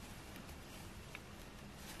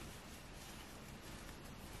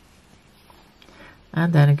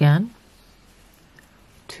 And then again,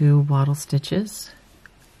 2 wattle stitches,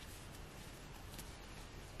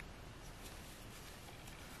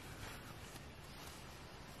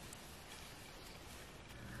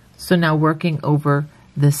 so now working over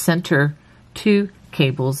the center 2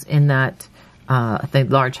 cables in that the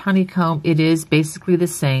large honeycomb, it is basically the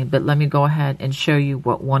same, but let me go ahead and show you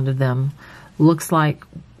what one of them looks like.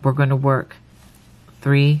 We're going to work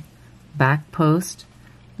 3 back post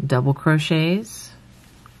double crochets,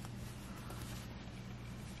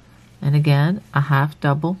 and again a half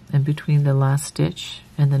double in between the last stitch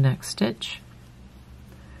and the next stitch,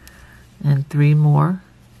 and 3 more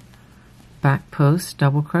back post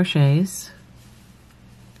double crochets,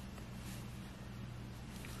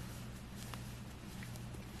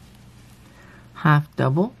 half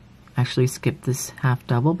double, actually skip this half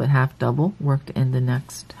double, but half double worked in the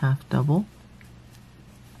next half double.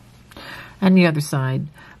 And the other side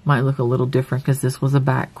might look a little different because this was a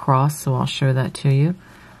back cross, so I'll show that to you.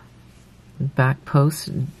 Back post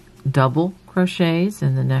double crochets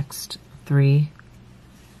in the next 3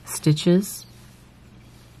 stitches,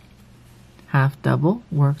 half double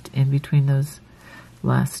worked in between those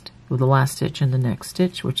the last stitch and the next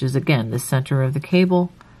stitch, which is again the center of the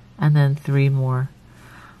cable, and then 3 more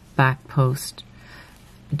back post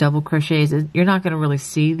double crochets. You're not going to really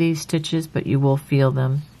see these stitches, but you will feel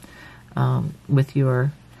them with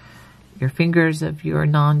your your fingers of your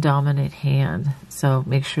non-dominant hand. So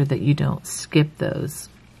make sure that you don't skip those.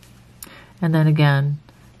 And then again,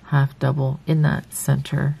 half double in that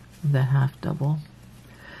center of the half double.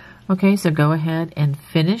 Okay, so go ahead and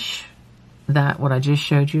finish that, what I just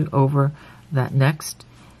showed you, over that next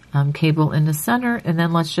cable in the center, and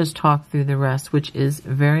then let's just talk through the rest, which is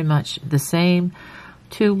very much the same.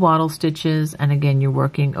 2 waddle stitches, and again you're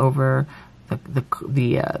working over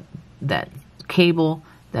that cable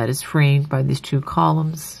that is framed by these 2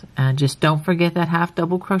 columns, and just don't forget that half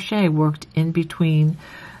double crochet worked in between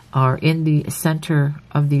or in the center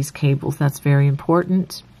of these cables. That's very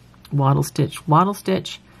important. Waddle stitch,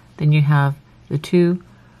 then you have the 2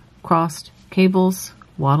 crossed cables,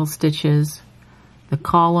 waddle stitches, the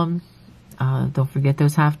column, don't forget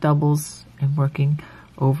those half doubles, and working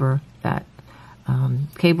over that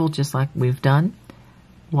cable just like we've done.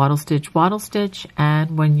 Waddle stitch,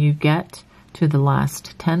 and when you get to the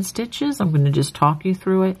last 10 stitches, I'm going to just talk you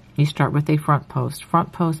through it. You start with a front post,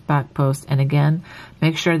 back post, and again,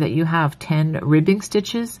 make sure that you have 10 ribbing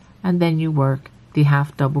stitches, and then you work the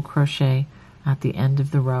half double crochet at the end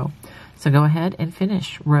of the row. So go ahead and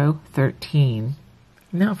finish row 13.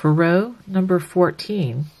 Now for row number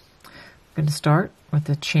 14, I'm going to start with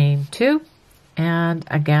a chain 2, and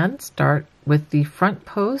again start with the front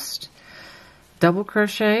post double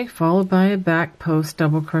crochet followed by a back post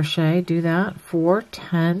double crochet. Do that for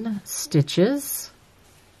 10 stitches.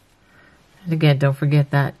 And again, don't forget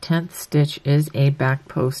that 10th stitch is a back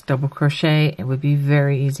post double crochet. It would be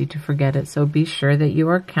very easy to forget it, so be sure that you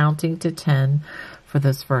are counting to 10 for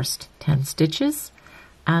those first 10 stitches.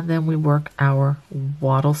 And then we work our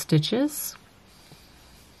waddle stitches.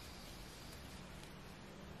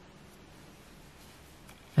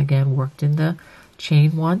 Again, worked in the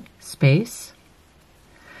chain 1 space.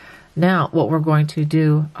 Now, what we're going to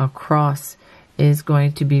do across is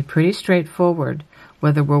going to be pretty straightforward.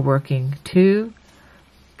 Whether we're working 2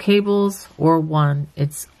 cables or 1,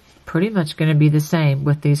 it's pretty much going to be the same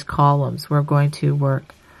with these columns. We're going to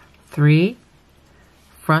work 3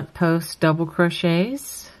 front post double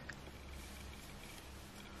crochets,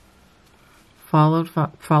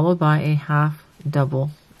 followed by a half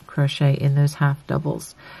double crochet in those half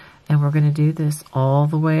doubles. And we're going to do this all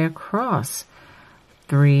the way across.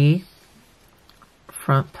 3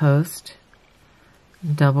 front post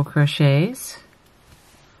double crochets,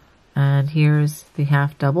 and here's the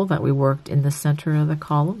half double that we worked in the center of the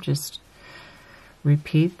column. Just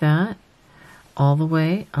repeat that all the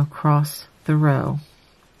way across the row,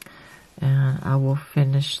 and I will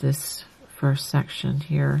finish this first section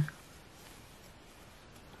here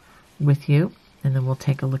with you, and then we'll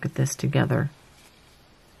take a look at this together.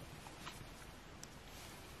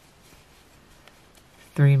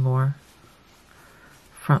 3 more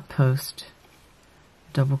front post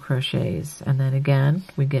double crochets, and then again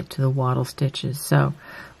we get to the waddle stitches. So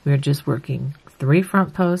we're just working 3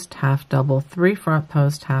 front post, half double, 3 front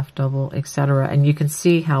post, half double, etc. And you can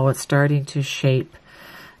see how it's starting to shape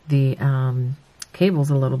the cables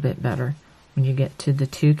a little bit better. When you get to the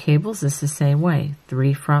 2 cables, it's the same way.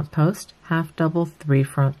 3 front post, half double, 3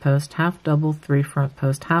 front post, half double, 3 front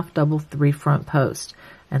post, half double, 3 front post,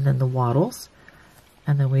 and then the waddles.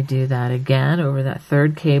 And then we do that again over that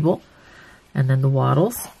 3rd cable, and then the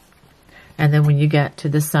waddles. And then when you get to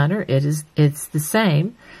the center, it's the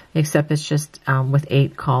same, except it's just with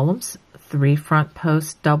 8 columns. 3 front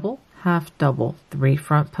post double, half double, 3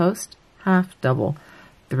 front post, half double,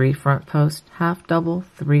 3 front post, half double,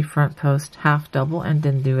 3 front post, half double, and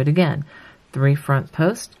then do it again. 3 front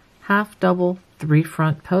post, half double, 3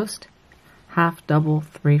 front post, half double,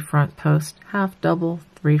 3 front post, half double,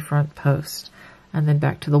 3 front post. And then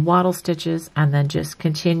back to the waddle stitches, and then just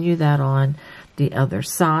continue that on the other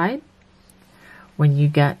side. When you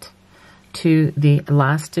get to the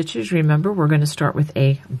last stitches, remember we're going to start with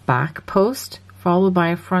a back post followed by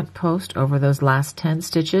a front post over those last 10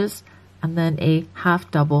 stitches, and then a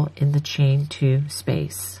half double in the chain 2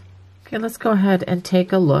 space. Okay, let's go ahead and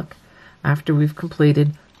take a look after we've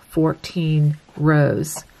completed 14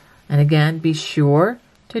 rows. And again, be sure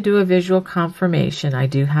to do a visual confirmation. I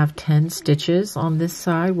do have 10 stitches on this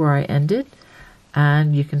side where I ended,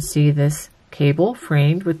 and you can see this cable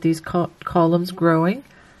framed with these columns growing,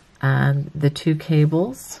 and the 2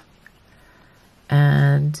 cables,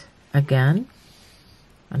 and again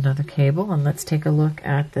another cable. And let's take a look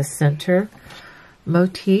at the center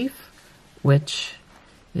motif, which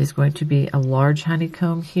is going to be a large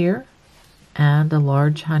honeycomb here and a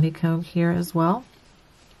large honeycomb here as well,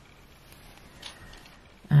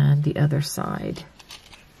 and the other side.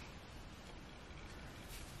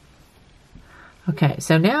 Okay,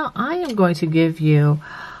 so now I am going to give you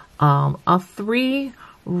a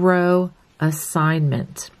 3-row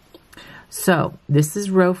assignment. So this is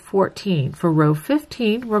row 14. For row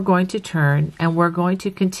 15, we're going to turn and we're going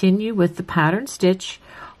to continue with the pattern stitch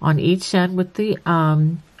on each end with the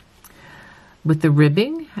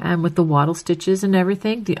ribbing and with the wattle stitches and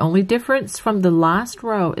everything. The only difference from the last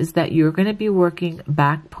row is that you're going to be working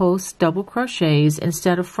back post double crochets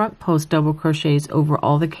instead of front post double crochets over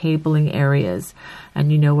all the cabling areas.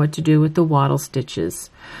 And you know what to do with the wattle stitches.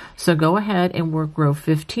 So go ahead and work row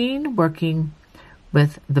 15, working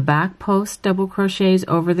with the back post double crochets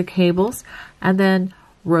over the cables. And then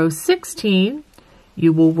row 16,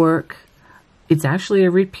 you will work, it's actually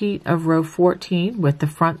a repeat of row 14 with the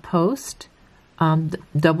front post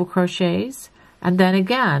double crochets, and then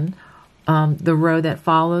again the row that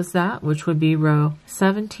follows that, which would be row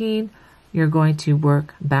 17, you're going to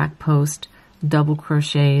work back post double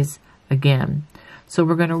crochets again. So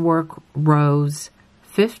we're going to work rows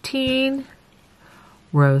 15,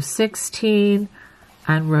 row 16,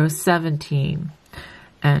 and row 17,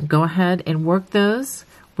 and go ahead and work those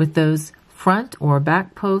with those front or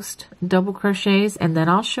back post double crochets, and then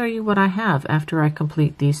I'll show you what I have after I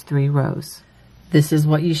complete these 3 rows. This is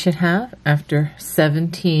what you should have after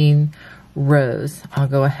 17 rows. I'll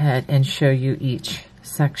go ahead and show you each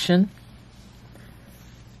section.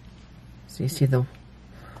 So you see the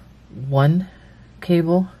 1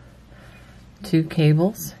 cable, 2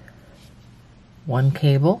 cables, 1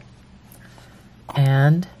 cable,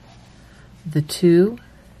 and the 2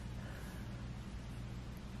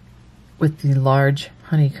 with the large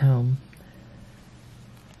honeycomb.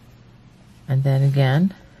 And then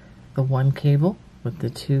again, the 1 cable with the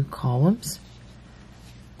 2 columns,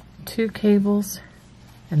 2 cables,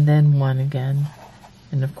 and then 1 again.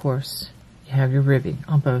 And of course, you have your ribbing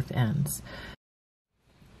on both ends.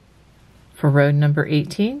 For row number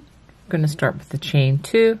 18, I'm going to start with the chain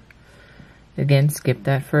 2. Again, skip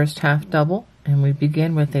that first half double, and we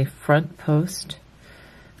begin with a front post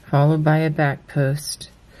followed by a back post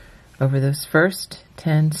over those first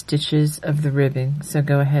 10 stitches of the ribbing. So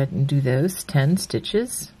go ahead and do those 10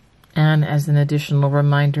 stitches. And as an additional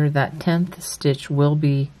reminder, that 10th stitch will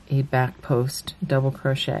be a back post double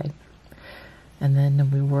crochet. And then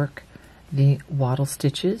we work the wattle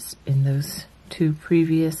stitches in those 2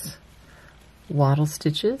 previous wattle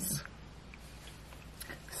stitches.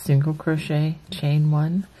 Single crochet, chain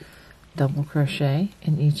 1, double crochet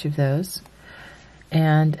in each of those.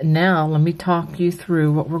 And now let me talk you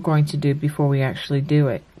through what we're going to do before we actually do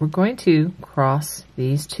it. We're going to cross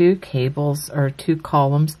these 2 cables or 2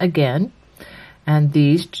 columns again, and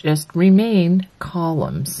these just remain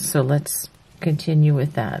columns. So let's continue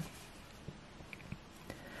with that.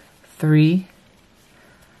 3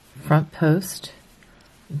 front post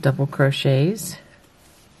double crochets,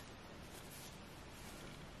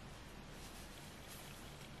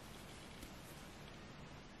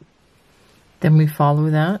 then we follow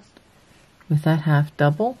that with that half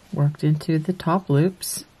double worked into the top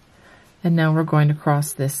loops, and now we're going to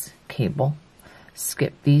cross this cable.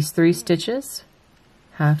 Skip these 3 stitches,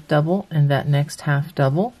 half double, and that next half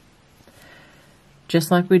double,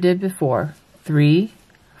 just like we did before. 3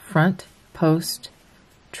 front post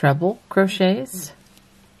treble crochets,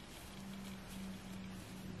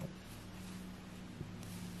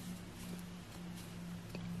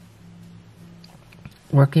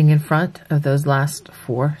 working in front of those last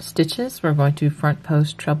 4 stitches, we're going to front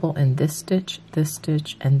post treble in this stitch,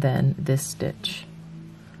 and then this stitch.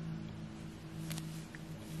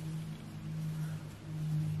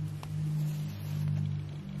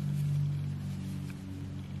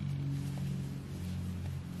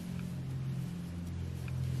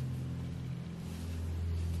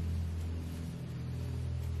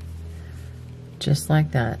 Just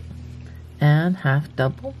like that. And half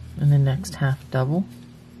double in the next half double.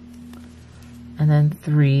 And then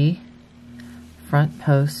 3 front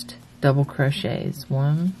post double crochets.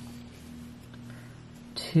 1,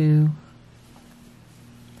 2,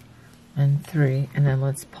 and 3. And then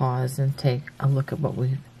let's pause and take a look at what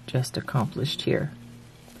we've just accomplished here.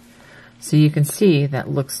 So you can see that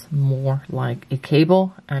looks more like a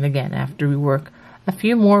cable. And again, after we work a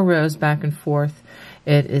few more rows back and forth,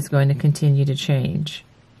 it is going to continue to change,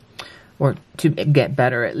 or to get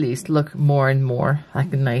better at least, look more and more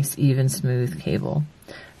like a nice, even, smooth cable.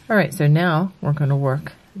 All right, so now we're going to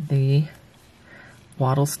work the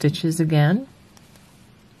wattle stitches again.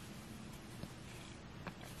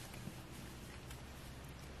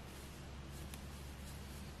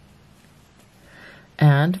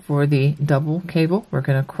 And for the double cable, we're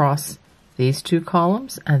going to cross these 2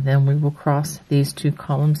 columns, and then we will cross these 2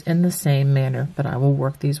 columns in the same manner, but I will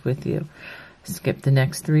work these with you. skip the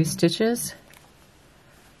next 3 stitches,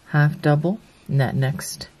 half double in that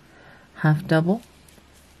next half double,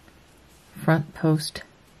 front post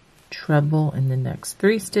treble in the next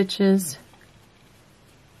 3 stitches,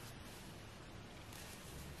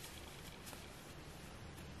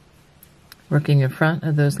 working in front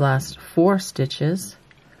of those last 4 stitches,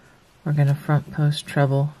 we're going to front post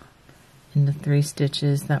treble in the 3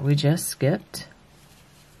 stitches that we just skipped.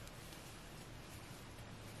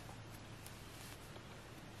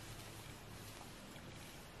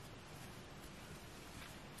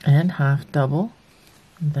 And half double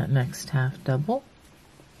in that next half double.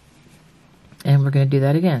 And we're going to do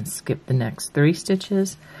that again. Skip the next 3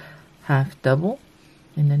 stitches, half double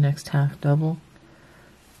in the next half double,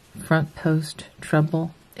 front post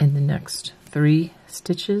treble in the next 3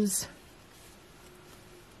 stitches,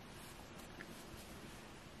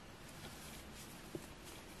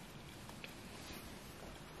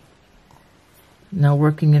 now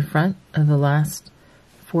working in front of the last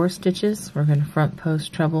 4 stitches, we're going to front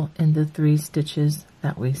post treble in the 3 stitches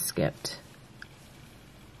that we skipped.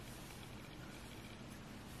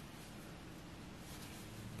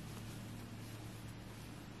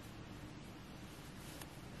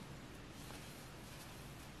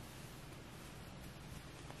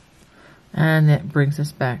 And that brings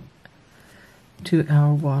us back to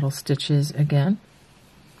our wattle stitches again.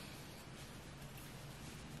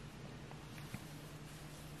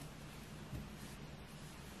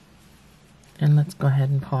 And let's go ahead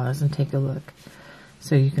and pause and take a look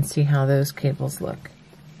so you can see how those cables look.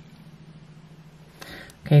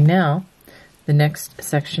 Okay, now the next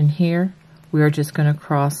section here, we are just going to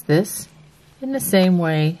cross this in the same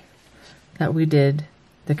way that we did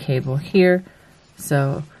the cable here.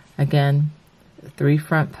 So again, 3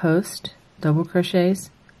 front post double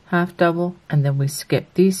crochets, half double, and then we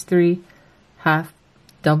skip these 3, half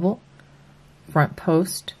double, front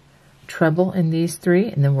post treble in these 3,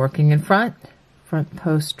 and then working in front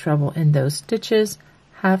post treble in those stitches,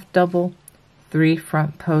 half double, 3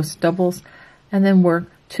 front post doubles, and then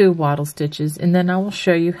work 2 wattle stitches, and then I will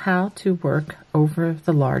show you how to work over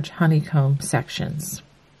the large honeycomb sections.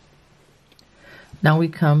 Now we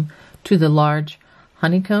come to the large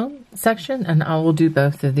honeycomb section, and I will do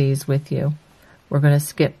both of these with you. We're going to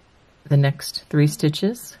skip the next 3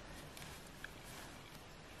 stitches,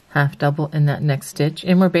 half double in that next stitch,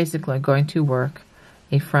 and we're basically going to work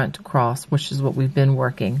a front cross, which is what we've been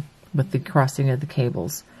working with the crossing of the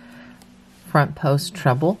cables. Front post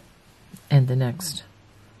treble in the next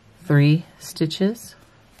 3 stitches,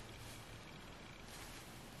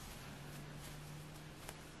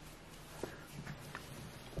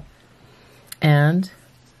 and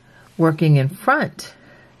working in front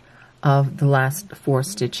of the last 4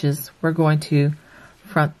 stitches, we're going to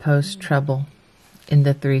front post treble in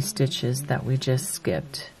the 3 stitches that we just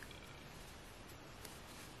skipped.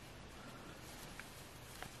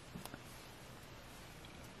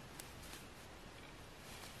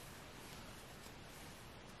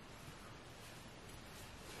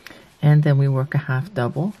 And then we work a half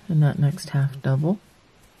double in that next half double.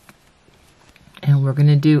 And we're going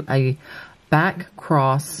to do a back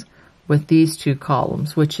cross with these 2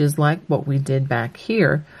 columns, which is like what we did back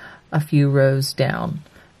here a few rows down.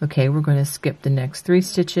 Okay, we're going to skip the next 3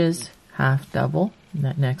 stitches, half double in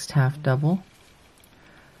that next half double,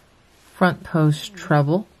 front post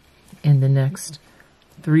treble in the next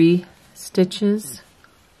 3 stitches.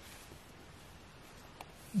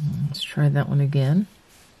 Let's try that one again.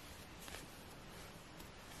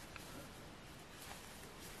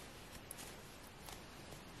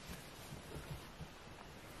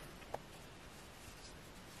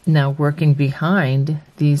 Now working behind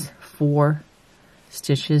these 4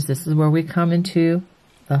 stitches, this is where we come into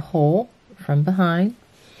the hole from behind,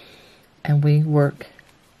 and we work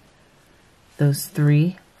those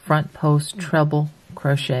 3 front post treble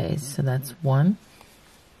crochets. So that's 1.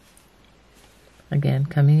 Again,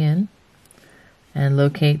 coming in, and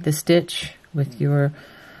locate the stitch with your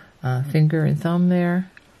finger and thumb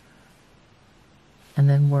there, and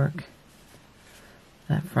then work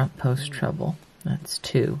that front post treble. That's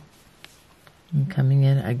 2. And coming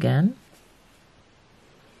in again.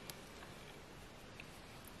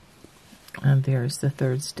 And there's the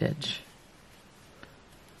 3rd stitch.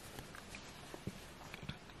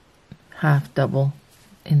 Half double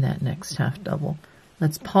in that next half double.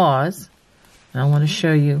 Let's pause. And I want to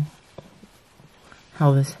show you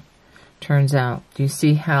how this turns out. Do you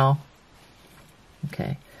see how,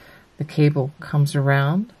 okay, the cable comes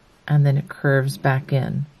around and then it curves back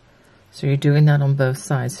in. So you're doing that on both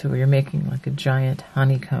sides. So you're making like a giant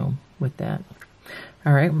honeycomb with that.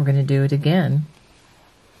 All right, we're going to do it again.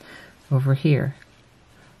 over here.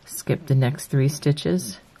 Skip the next 3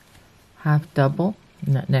 stitches, half double,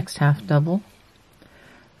 and that next half double,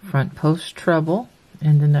 front post treble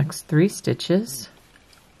in the next 3 stitches,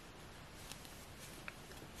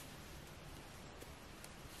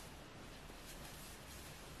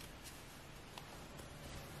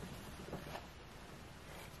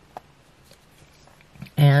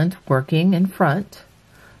 and working in front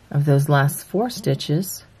of those last 4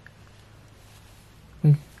 stitches,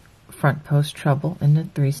 we front post treble in the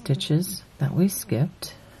 3 stitches that we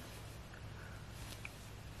skipped.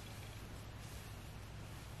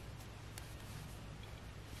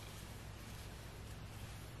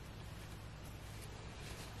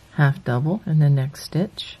 Half double in the next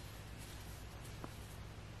stitch.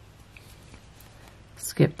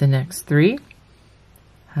 Skip the next 3,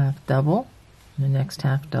 half double, the next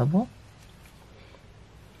half double,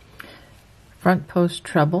 front post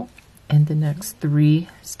treble in the next 3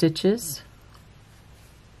 stitches,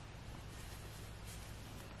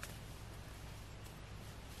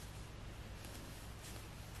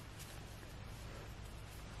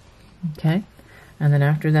 okay, and then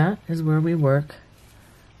after that is where we work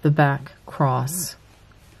the back cross,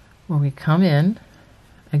 where we come in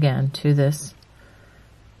again to this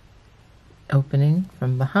opening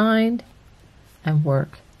from behind and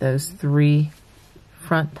work those 3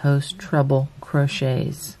 front post treble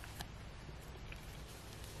crochets.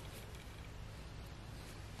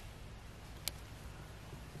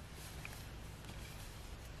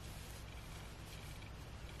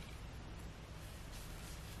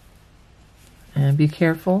 And be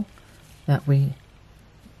careful that we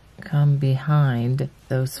come behind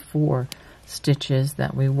those 4 stitches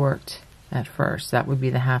that we worked at first. That would be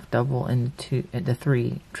the half double and the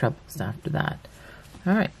 3 trebles after that.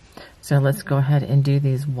 All right, so let's go ahead and do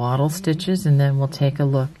these wattle stitches, and then we'll take a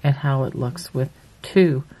look at how it looks with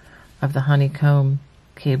 2 of the honeycomb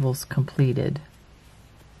cables completed.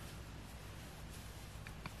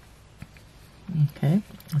 Okay,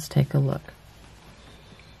 let's take a look.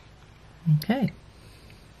 Okay,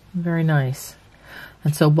 very nice.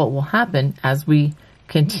 And so what will happen as we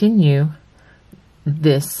continue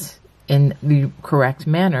this in the correct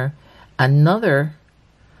manner, another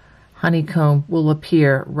honeycomb will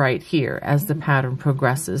appear right here as the pattern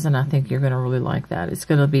progresses, and I think you're going to really like that. It's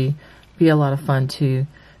going to be a lot of fun to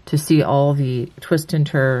see all the twists and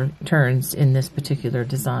turns in this particular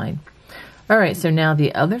design. All right, so now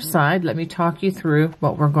the other side, let me talk you through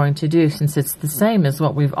what we're going to do, since it's the same as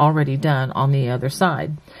what we've already done on the other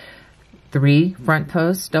side. 3 front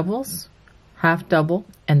post doubles, half double,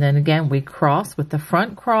 and then again we cross with the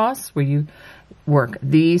front cross, where you work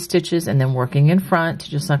these stitches and then working in front,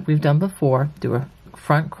 just like we've done before. Do a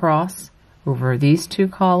front cross over these 2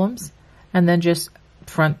 columns, and then just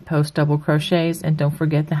front post double crochets, and don't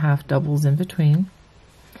forget the half doubles in between.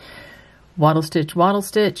 Wattle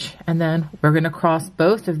stitch, and then we're going to cross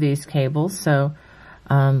both of these cables, so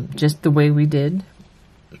just the way we did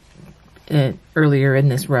it earlier in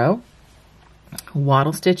this row.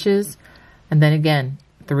 Wattle stitches, and then again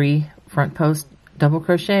 3 front post double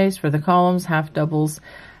crochets for the columns, half doubles,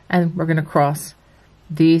 and we're going to cross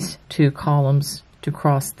these 2 columns to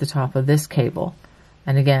cross the top of this cable.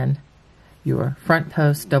 And again, your front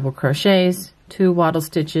post double crochets, 2 wattle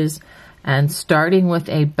stitches, and starting with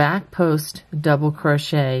a back post double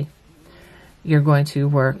crochet, you're going to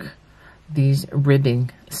work these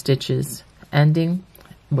ribbing stitches, ending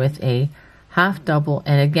with a half double.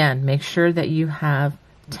 And again, make sure that you have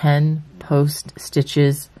 10 post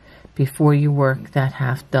stitches before you work that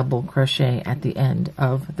half double crochet at the end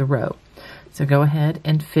of the row. So go ahead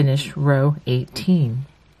and finish row 18.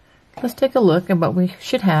 Let's take a look at what we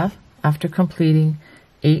should have after completing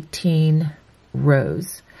 18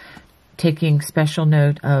 rows. Taking special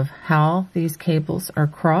note of how these cables are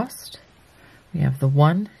crossed. We have the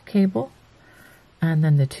 1 cable, and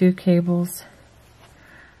then the 2 cables,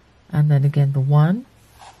 and then again the 1,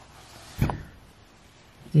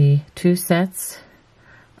 the 2 sets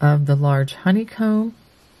of the large honeycomb,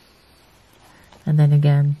 and then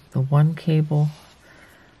again the 1 cable,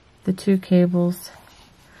 the 2 cables,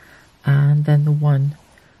 and then the 1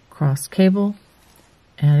 cross cable,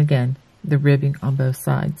 and again the ribbing on both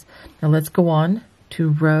sides. Now let's go on to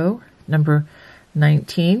row number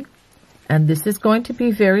 19, and this is going to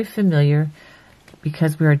be very familiar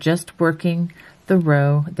because we are just working the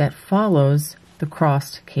row that follows the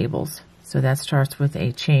crossed cables. So that starts with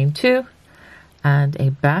a chain 2 and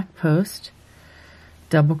a back post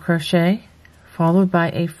double crochet followed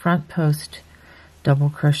by a front post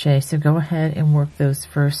double crochet. So go ahead and work those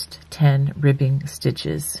first 10 ribbing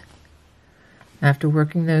stitches. After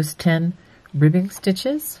working those 10 ribbing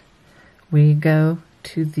stitches, we go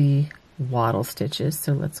to the wattle stitches.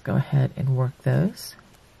 So let's go ahead and work those.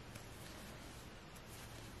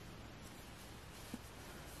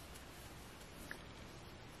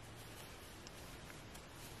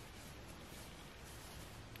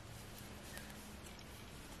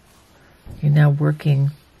 You're now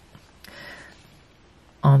working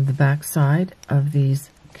on the back side of these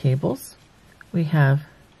cables. We have,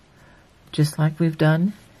 just like we've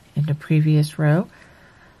done in the previous row,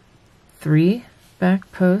 3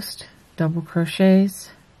 back post double crochets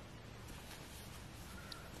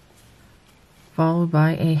followed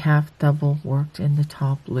by a half double worked in the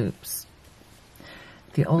top loops.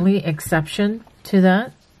 The only exception to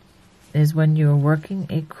that is when you're working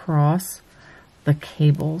across the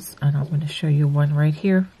cables, and I'm going to show you one right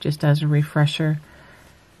here just as a refresher.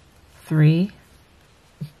 3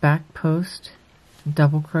 back post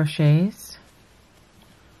double crochets,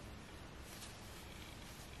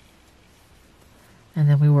 and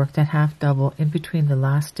then we work that half double in between the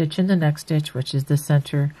last stitch and the next stitch, which is the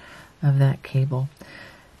center of that cable,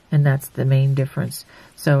 and that's the main difference.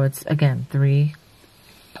 So it's again 3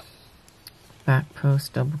 back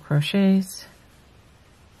post double crochets,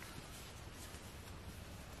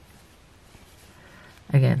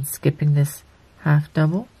 again skipping this half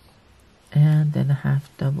double, and then a half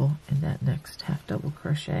double in that next half double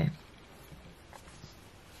crochet,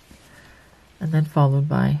 and then followed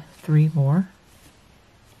by 3 more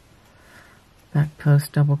back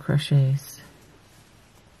post double crochets,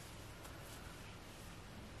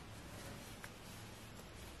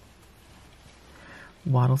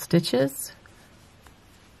 wattle stitches,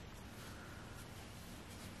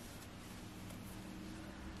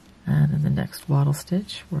 and in the next wattle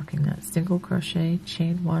stitch working that single crochet,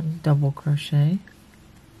 chain 1, double crochet,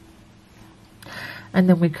 and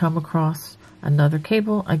then we come across another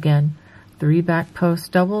cable, again 3 back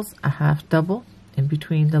post doubles, a half double in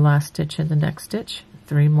between the last stitch and the next stitch,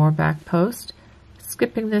 3 more back post,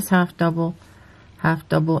 skipping this half double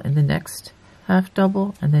in the next half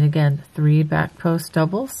double, and then again 3 back post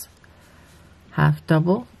doubles, half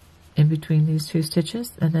double in between these 2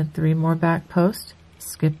 stitches, and then 3 more back post,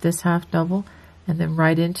 skip this half double, and then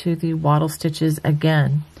right into the wattle stitches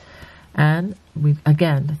again, and we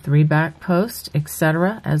again 3 back post,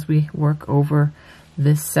 etc. as we work over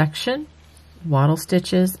this section, wattle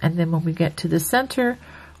stitches, and then when we get to the center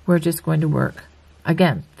we're just going to work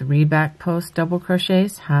again 3 back post double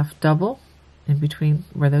crochets, half double in between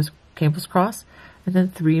where those cables cross, and then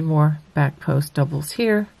 3 more back post doubles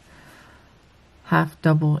here, half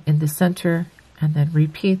double in the center, and then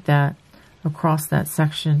repeat that across that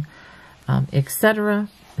section, etc.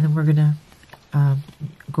 And then we're going to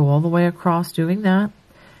go all the way across doing that,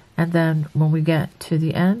 and then when we get to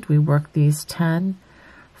the end we work these 10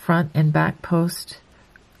 front and back post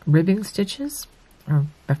ribbing stitches, or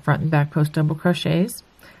front and back post double crochets,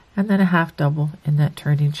 and then a half double in that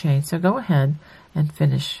turning chain. So go ahead and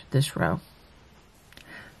finish this row.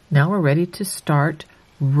 Now we're ready to start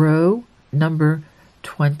row number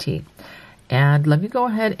 20. And let me go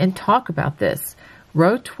ahead and talk about this.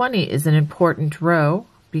 Row 20 is an important row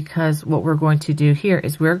because what we're going to do here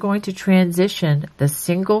is we're going to transition the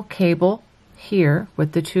single cable here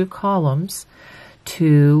with the 2 columns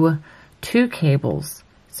to 2 cables.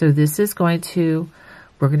 So this is going to,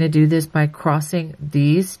 we're going to do this by crossing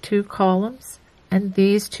these 2 columns and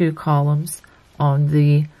these 2 columns on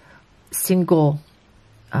the single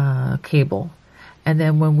cable. And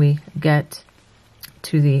then when we get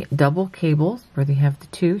to the double cables where they have the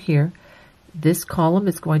 2 here, this column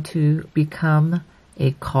is going to become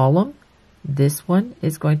a column. This one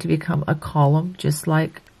is going to become a column just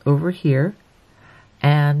like over here.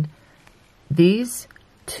 And these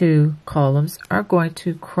 2 columns are going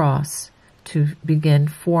to cross to begin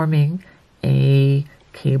forming a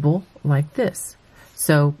cable like this.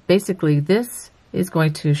 So basically this is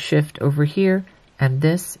going to shift over here and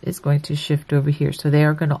this is going to shift over here. So they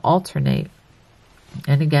are going to alternate.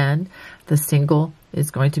 And again, the single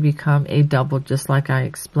is going to become a double just like I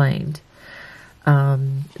explained.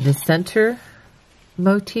 The center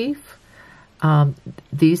motif,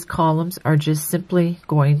 these columns are just simply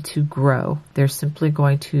going to grow. They're simply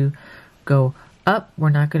going to go up. We're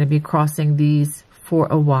not going to be crossing these for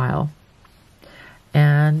a while.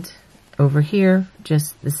 And over here,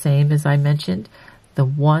 just the same as I mentioned, the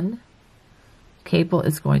 1 cable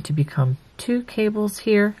is going to become 2 cables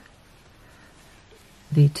here.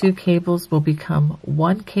 The 2 cables will become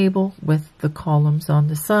 1 cable with the columns on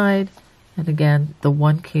the side. And again, the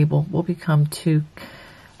 1 cable will become 2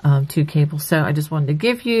 cables. So I just wanted to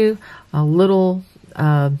give you a little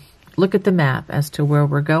look at the map as to where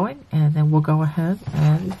we're going, and then we'll go ahead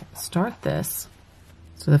and start this.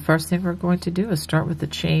 So the first thing we're going to do is start with the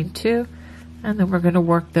chain 2, and then we're going to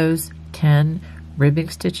work those 10 ribbing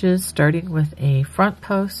stitches, starting with a front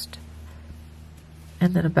post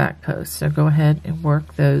and then a back post. So go ahead and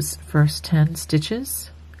work those first 10 stitches.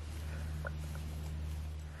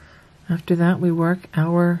 After that, we work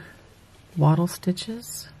our wattle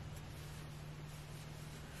stitches.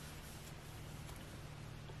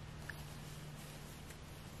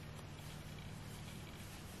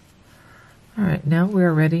 All right, now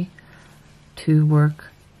we're ready to work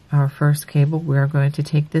our first cable. We are going to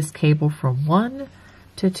take this cable from 1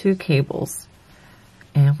 to 2 cables,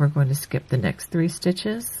 and we're going to skip the next 3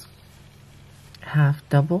 stitches, half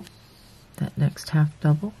double, that next half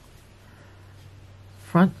double,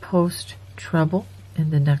 front post treble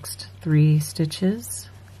in the next 3 stitches,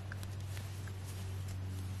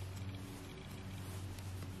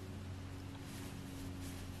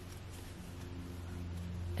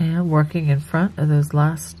 and working in front of those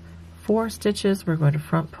last 4 stitches, we're going to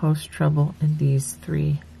front post treble in these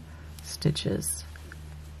 3 stitches.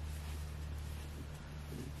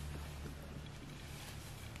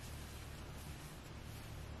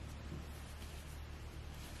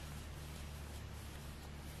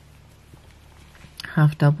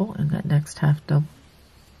 Half double in that next half double.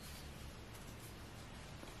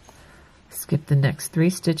 Skip the next 3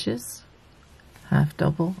 stitches, half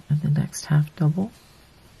double in the next half double.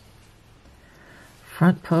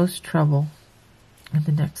 Front post treble in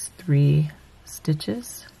the next 3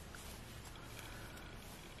 stitches.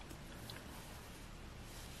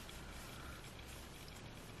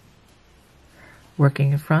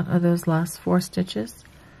 Working in front of those last 4 stitches,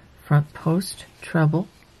 front post treble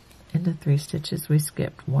in the 3 stitches we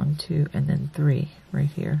skipped, 1, 2, and then 3 right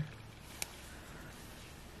here.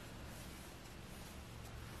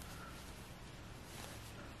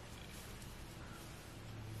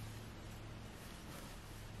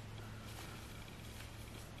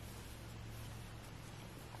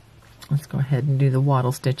 Let's go ahead and do the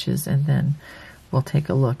wattle stitches, and then we'll take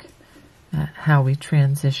a look at how we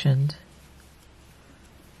transitioned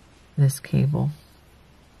this cable.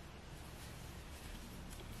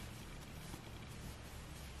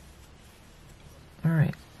 All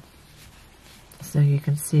right, so you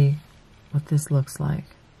can see what this looks like.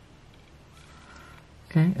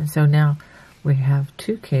 Okay, and so now we have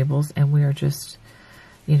 2 cables, and we are just,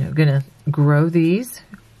 gonna grow these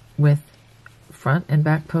with front and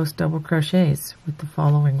back post double crochets with the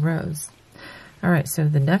following rows. All right, so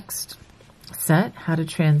the next set, how to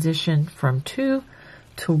transition from 2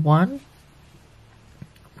 to 1,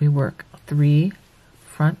 we work 3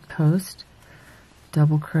 front post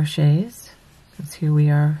double crochets, because here we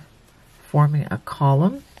are forming a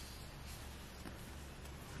column.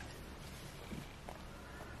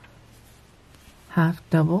 Half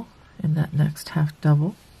double in that next half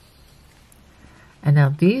double. And now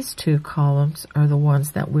these 2 columns are the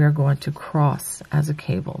ones that we're going to cross as a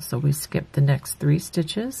cable. So we skip the next 3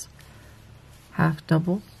 stitches, half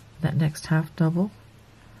double, that next half double,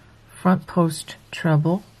 front post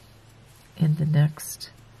treble in the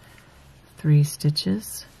next 3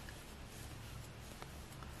 stitches,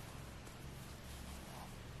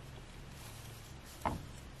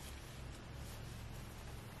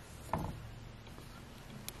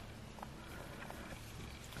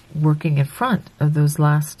 working in front of those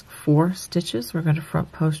last 4 stitches, we're going to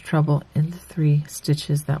front post treble in the 3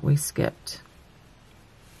 stitches that we skipped.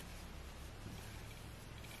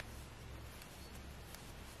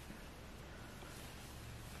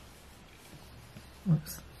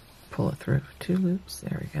 Oops, pull it through 2 loops,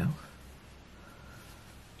 there we go.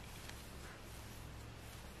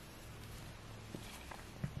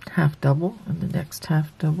 Half double in the next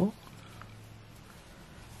half double,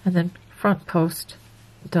 and then front post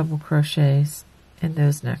double crochets in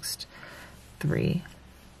those next 3.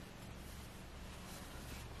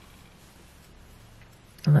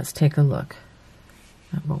 And let's take a look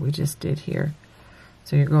at what we just did here.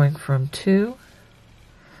 So you're going from 2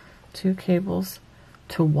 cables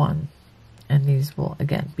to 1, and these will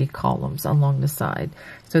again be columns along the side.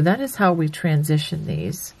 So that is how we transition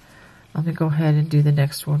these. I'm going to go ahead and do the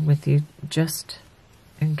next one with you just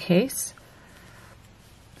in case,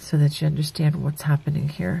 so that you understand what's happening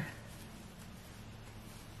here.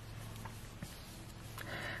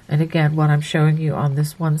 And again, what I'm showing you on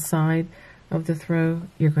this one side of the throw,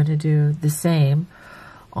 you're going to do the same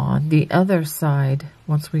on the other side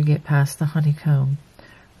once we get past the honeycomb.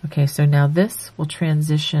 Okay, so now this will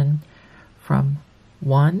transition from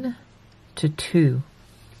 1 to 2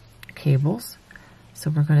 cables. So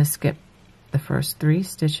we're going to skip the first 3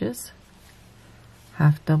 stitches,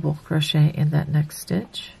 half double crochet in that next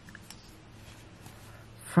stitch,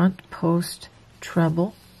 front post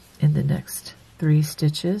treble in the next 3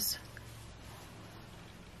 stitches,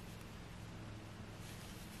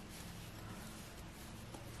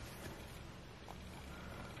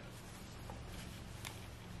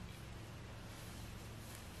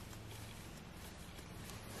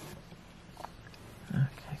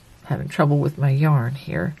 having trouble with my yarn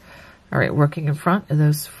here. All right, working in front of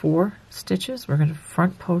those 4 stitches, we're going to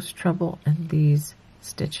front post treble in these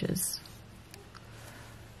stitches.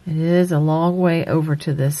 It is a long way over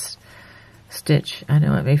to this stitch. I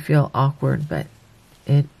know it may feel awkward, but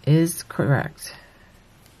it is correct.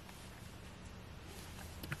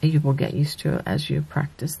 You will get used to it as you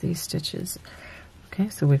practice these stitches. Okay,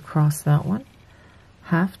 so we cross that one,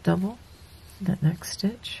 half double that next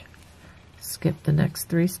stitch, skip the next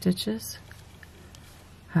 3 stitches,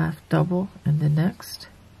 half double in the next,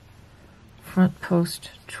 front post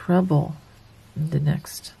treble in the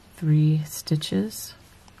next 3 stitches,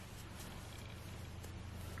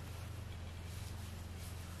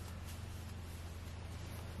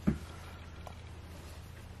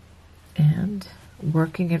 and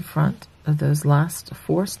working in front of those last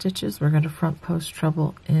 4 stitches, we're going to front post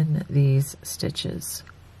treble in these stitches.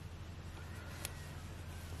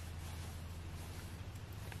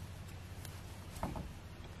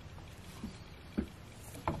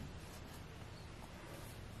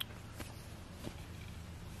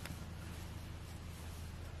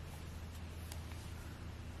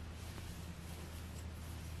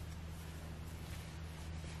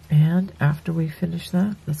 And after we finish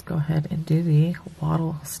that, let's go ahead and do the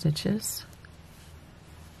waddle stitches.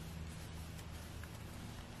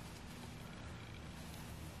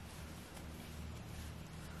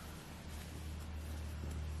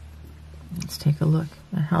 Let's take a look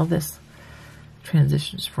at how this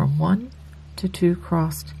transitions from 1 to 2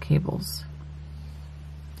 crossed cables.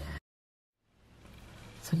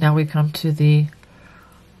 So now we come to the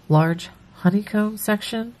large honeycomb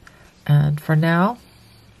section, and for now,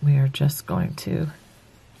 we are just going to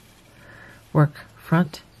work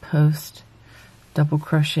front post double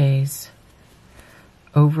crochets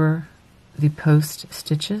over the post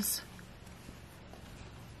stitches,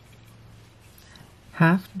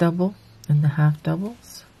 half double in the half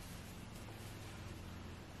doubles,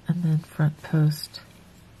 and then front post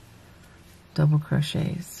double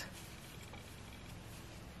crochets.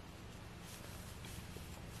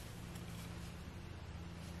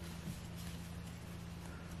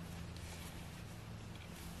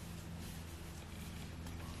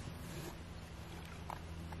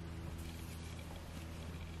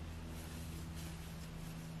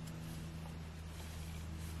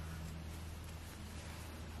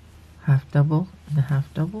 Half double and the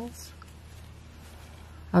half doubles.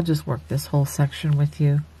 I'll just work this whole section with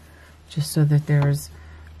you just so that there's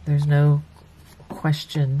no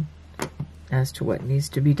question as to what needs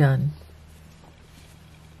to be done.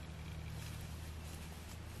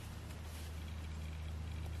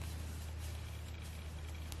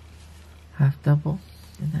 Half double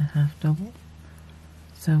and then half double.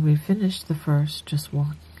 So we finished the first, just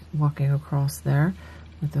walking across there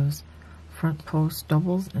with those front post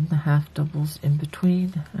doubles and the half doubles in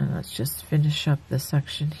between. And let's just finish up this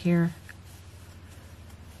section here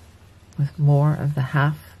with more of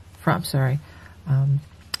the front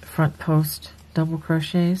post double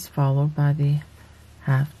crochets followed by the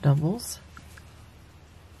half doubles.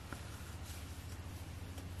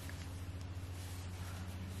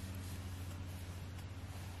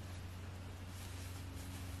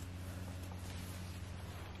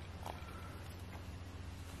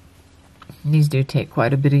 These do take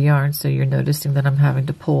quite a bit of yarn, so you're noticing that I'm having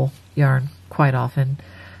to pull yarn quite often,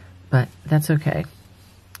 but that's okay.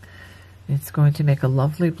 It's going to make a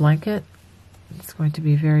lovely blanket. It's going to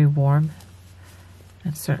be very warm.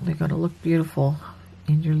 It's certainly going to look beautiful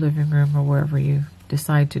in your living room or wherever you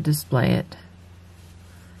decide to display it.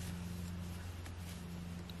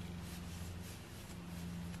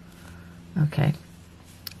 Okay,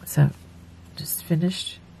 so just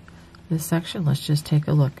finished this section. Let's just take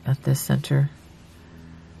a look at this center.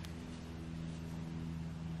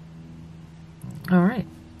 All right,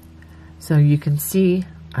 so you can see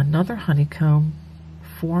another honeycomb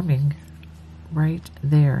forming right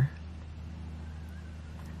there.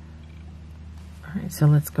 All right, so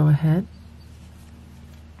let's go ahead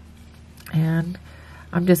and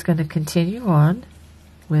I'm just going to continue on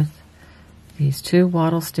with these 2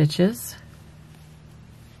 waddle stitches,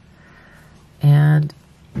 and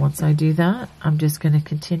once I do that, I'm just going to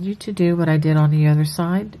continue to do what I did on the other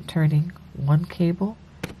side, turning 1 cable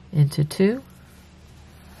into 2,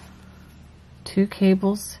 2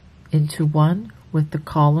 cables into 1 with the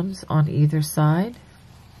columns on either side,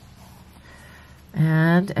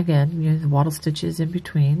 and again, the wattle stitches in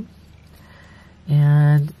between,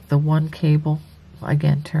 and the 1 cable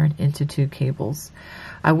again turn into 2 cables.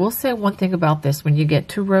 I will say one thing about this: when you get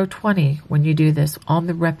to row 20, when you do this on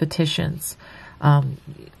the repetitions,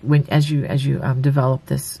 as you develop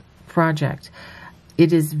this project,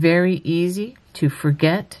 it is very easy to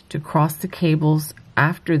forget to cross the cables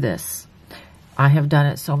after this. I have done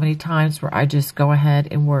it so many times where I just go ahead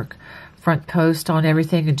and work front post on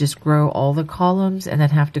everything and just grow all the columns, and then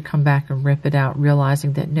have to come back and rip it out,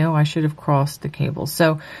 realizing that no, I should have crossed the cable.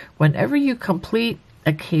 So whenever you complete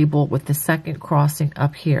a cable with the second crossing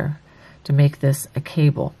up here to make this a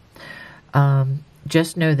cable,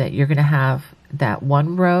 just know that you're going to have that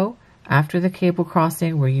 1 row after the cable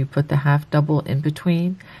crossing where you put the half double in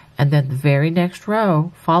between, and then the very next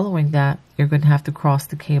row following that, you're going to have to cross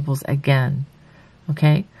the cables again.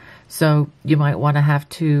 Okay, so you might want to have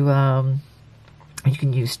to, you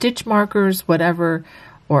can use stitch markers, whatever,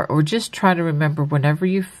 or just try to remember whenever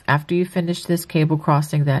after you finish this cable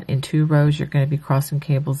crossing, that in 2 rows, you're going to be crossing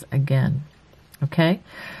cables again. Okay,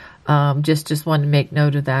 just want to make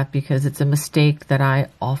note of that because it's a mistake that I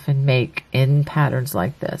often make in patterns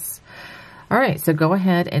like this. All right, so go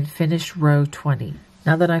ahead and finish row 20.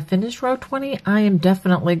 Now that I finished row 20, I am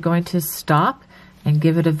definitely going to stop and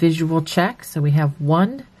give it a visual check. So we have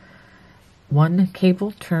one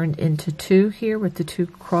cable turned into 2 here with the 2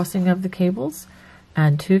 crossing of the cables,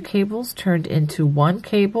 and 2 cables turned into 1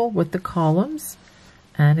 cable with the columns,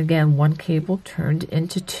 and again 1 cable turned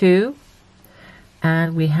into 2,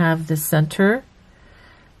 and we have the center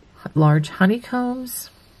large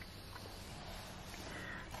honeycombs,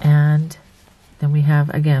 and then we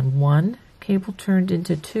have again 1 cable turned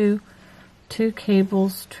into 2, 2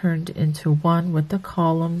 cables turned into 1 with the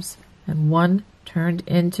columns, and 1 turned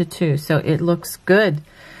into 2. So it looks good.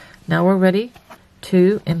 Now we're ready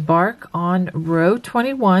to embark on row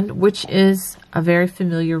 21, which is a very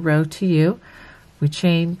familiar row to you. We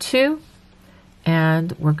chain 2,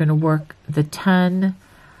 and we're going to work the 10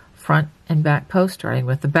 front and back post, starting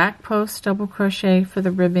with the back post double crochet for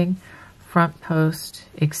the ribbing, front post,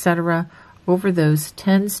 etc. over those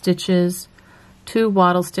 10 stitches, 2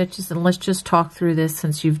 wattle stitches, and let's just talk through this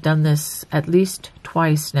since you've done this at least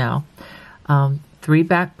twice now. 3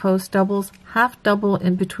 back post doubles, half double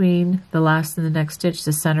in between the last and the next stitch,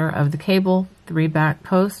 the center of the cable, 3 back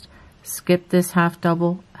post, skip this half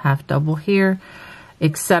double here,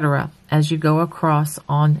 etc. as you go across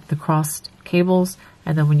on the crossed cables,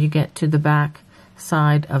 and then when you get to the back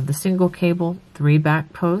side of the single cable, 3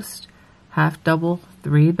 back post, half double,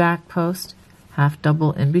 3 back post, half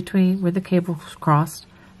double in between where the cable's crossed,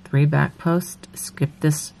 3 back post, skip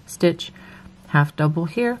this stitch, half double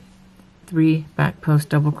here, 3 back post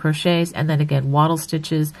double crochets, and then again wattle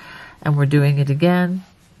stitches, and we're doing it again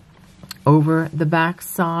over the back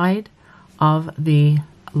side of the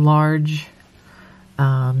large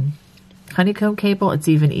honeycomb cable. It's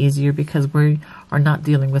even easier because we are not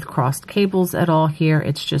dealing with crossed cables at all here.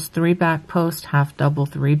 It's just 3 back post, half double,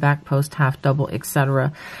 3 back post, half double,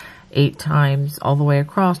 etc. 8 times all the way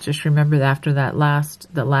across. Just remember that after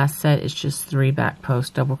the last set, it's just 3 back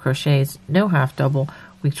post double crochets, no half double.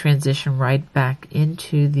 We transition right back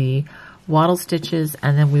into the wattle stitches,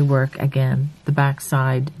 and then we work again the back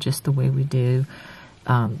side just the way we do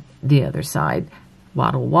the other side.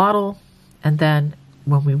 Wattle, wattle, and then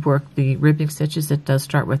when we work the ribbing stitches, it does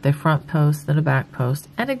start with a front post, then a back post,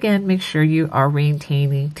 and again make sure you are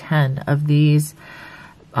maintaining 10 of these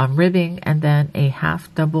ribbing, and then a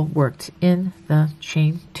half double worked in the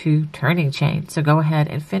chain 2 turning chain. So go ahead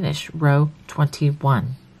and finish row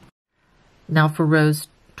 21. Now for rows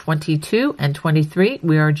 22 and 23,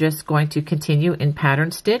 we are just going to continue in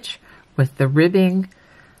pattern stitch with the ribbing,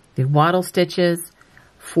 the wattle stitches.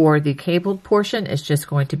 For the cabled portion, it's just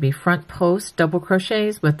going to be front post double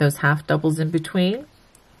crochets with those half doubles in between.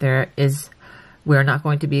 We're not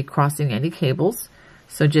going to be crossing any cables.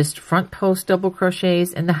 So just front post double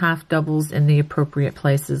crochets and the half doubles in the appropriate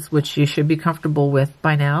places, which you should be comfortable with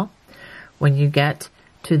by now. When you get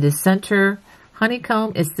to the center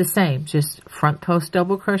honeycomb, it's the same, just front post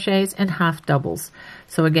double crochets and half doubles.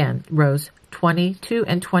 So again, rows 22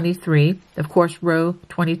 and 23. Of course, row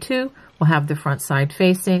 22 will have the front side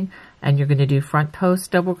facing, and you're going to do front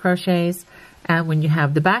post double crochets. And when you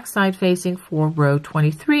have the back side facing for row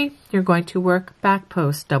 23, you're going to work back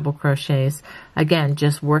post double crochets. Again,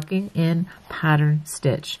 just working in pattern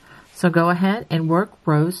stitch. So go ahead and work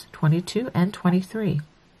rows 22 and 23.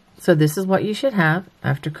 So this is what you should have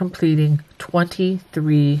after completing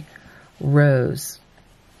 23 rows.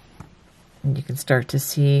 And you can start to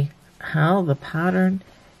see how the pattern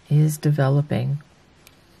is developing.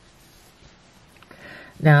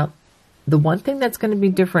 Now, the one thing that's going to be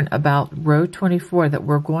different about row 24 that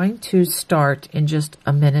we're going to start in just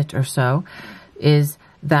a minute or so is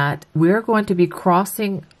that we're going to be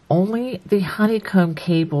crossing only the honeycomb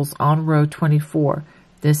cables on row 24.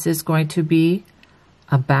 This is going to be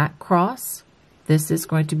a back cross. This is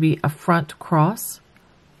going to be a front cross,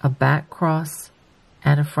 a back cross,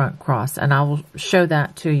 and a front cross. And I will show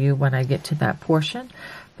that to you when I get to that portion.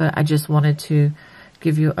 But I just wanted to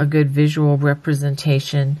give you a good visual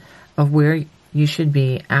representation of where you should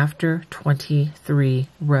be after 23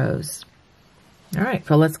 rows. All right,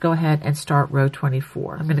 so let's go ahead and start row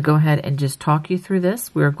 24. I'm going to go ahead and just talk you through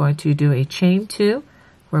this. We're going to do a chain 2.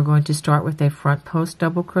 We're going to start with a front post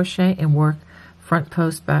double crochet and work front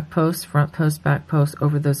post, back post, front post, back post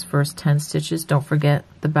over those first 10 stitches. Don't forget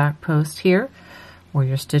the back post here where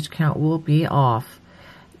your stitch count will be off.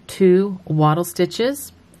 2 waddle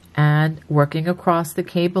stitches, and working across the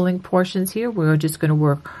cabling portions here, we're just going to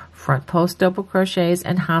work front post double crochets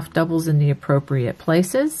and half doubles in the appropriate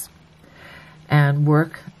places, and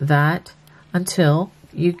work that until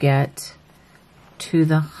you get to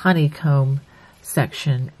the honeycomb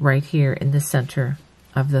section right here in the center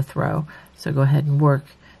of the throw. So go ahead and work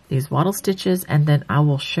these waddle stitches, and then I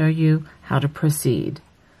will show you how to proceed.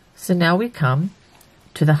 So now we come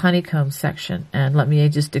to the honeycomb section, and let me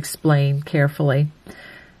just explain carefully.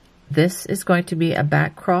 This is going to be a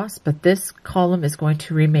back cross, but this column is going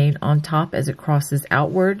to remain on top as it crosses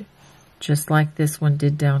outward, just like this one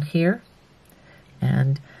did down here.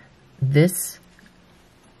 And this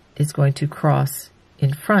is going to cross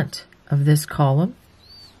in front of this column.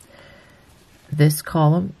 This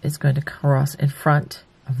column is going to cross in front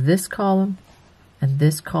of this column, and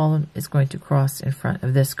this column is going to cross in front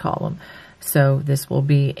of this column. So this will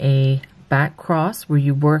be a back cross where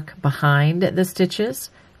you work behind the stitches.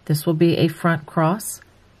 This will be a front cross,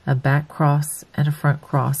 a back cross, and a front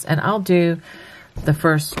cross. And I'll do the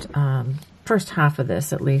first half of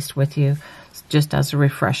this at least with you, just as a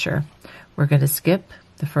refresher. We're going to skip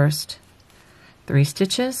the first 3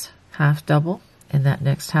 stitches, half double in that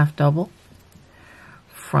next half double,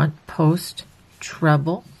 front post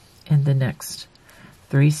treble in the next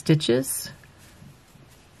 3 stitches,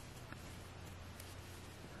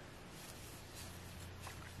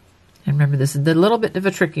 and remember, this is the little bit of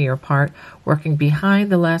a trickier part, working behind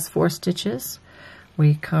the last 4 stitches.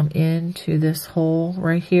 We come into this hole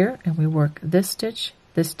right here, and we work this stitch,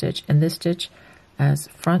 and this stitch as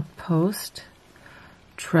front post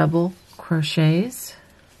treble crochets.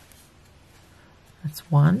 That's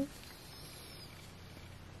 1.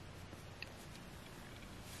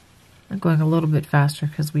 I'm going a little bit faster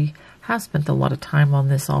because we have spent a lot of time on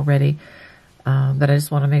this already, but I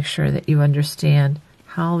just want to make sure that you understand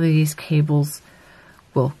how these cables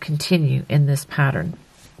will continue in this pattern.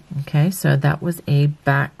 Okay, so that was a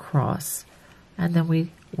back cross, and then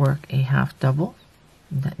we work a half double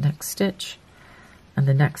in that next stitch, and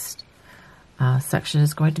the next section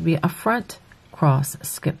is going to be a front cross.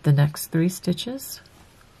 Skip the next 3 stitches,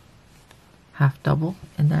 half double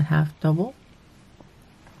in that half double,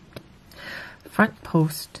 front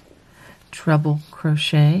post treble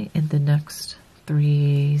crochet in the next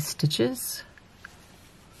 3 stitches,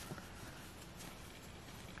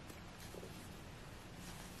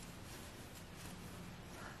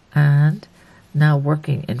 and now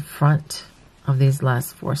working in front of these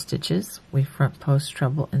last 4 stitches, we front post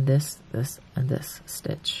treble in this, and this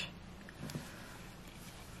stitch.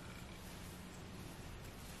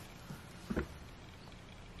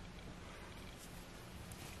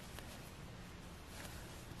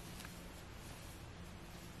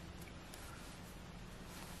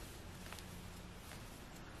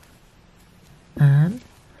 And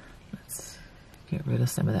let's get rid of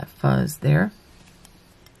some of that fuzz there.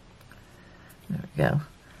 There we go.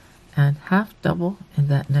 And half double in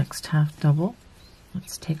that next half double.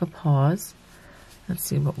 Let's take a pause. Let's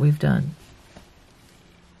see what we've done.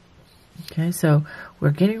 Okay, so we're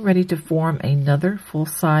getting ready to form another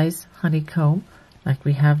full-size honeycomb like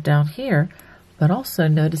we have down here, but also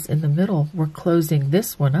notice in the middle we're closing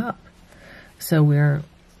this one up. So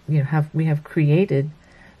we have created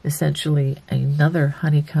essentially another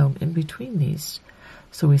honeycomb in between these.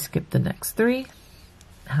 So we skip the next 3,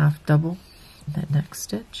 half double in that next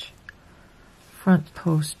stitch, front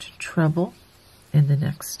post treble in the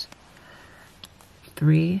next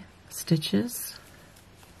 3 stitches,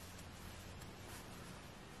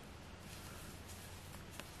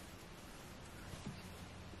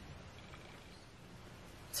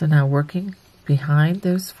 So now working behind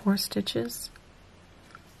those 4 stitches,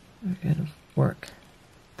 we're going to work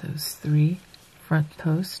those 3 front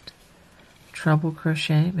post treble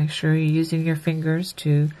crochet. Make sure you're using your fingers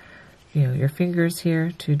to, your fingers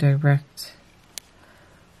here to direct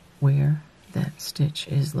where that stitch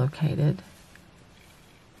is located.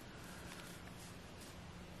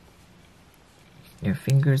 Your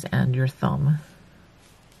fingers and your thumb.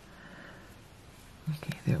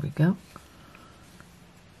 Okay, there we go.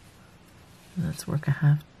 Let's work a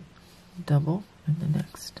half double in the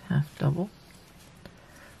next half double.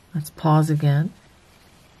 Let's pause again,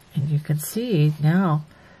 and you can see now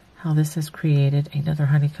how this has created another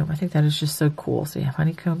honeycomb. I think that is just so cool. So you have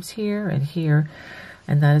honeycombs here,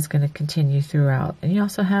 and that is going to continue throughout. And you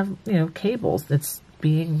also have, cables that's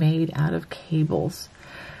being made out of cables.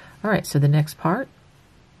 All right, so the next part,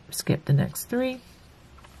 skip the next 3,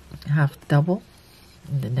 half double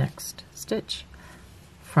in the next stitch,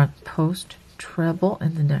 front post treble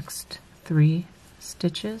in the next 3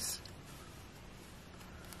 stitches,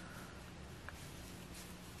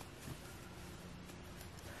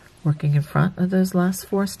 working in front of those last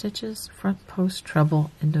 4 stitches, front post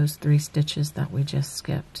treble in those 3 stitches that we just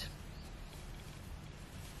skipped.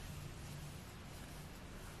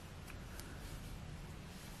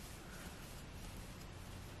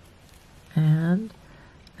 And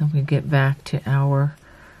then we get back to our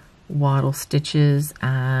waddle stitches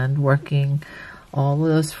and working all of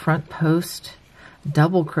those front post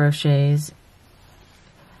double crochets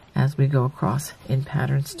as we go across in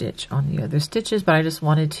pattern stitch on the other stitches. But I just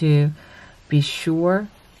wanted to be sure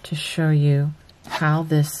to show you how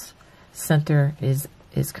this center is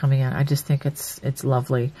coming out. I just think it's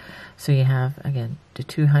lovely. So you have, again, the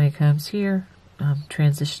 2 honeycombs here,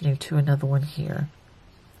 transitioning to another one here.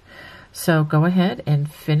 So go ahead and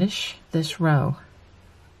finish this row.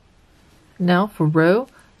 Now for row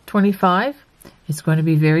 25, it's going to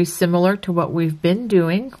be very similar to what we've been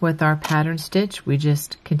doing with our pattern stitch. We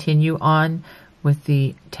just continue on with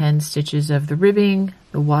the 10 stitches of the ribbing,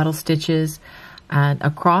 the waddle stitches, and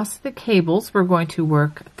across the cables we're going to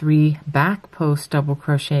work 3 back post double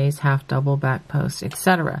crochets, half double, back post,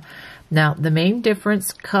 etc. Now the main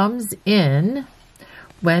difference comes in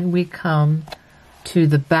when we come to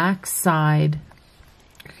the back side.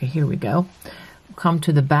 Okay, here we go. We'll come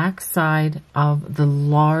to the back side of the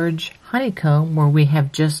large honeycomb where we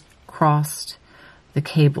have just crossed the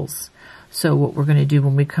cables. So what we're going to do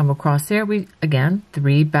when we come across there, we again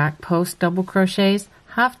 3 back post double crochets,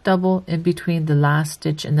 half double in between the last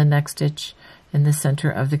stitch and the next stitch in the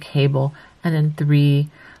center of the cable, and then 3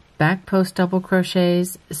 back post double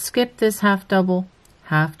crochets, skip this half double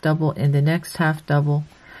in the next half double,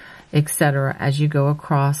 etc. as you go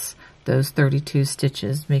across those 32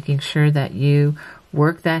 stitches, making sure that you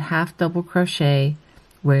work that half double crochet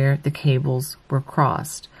where the cables were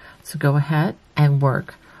crossed. So go ahead and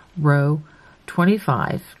work row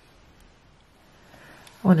 25.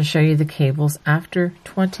 I want to show you the cables after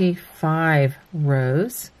 25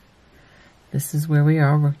 rows. This is where we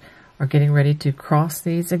are. We're getting ready to cross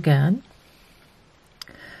these again.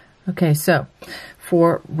 Okay, so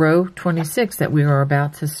for row 26 that we are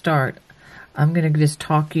about to start, I'm going to just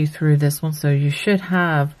talk you through this one, so you should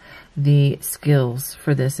have the skills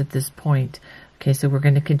for this at this point. Okay, so we're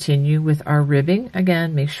going to continue with our ribbing.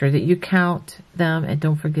 Again, make sure that you count them, and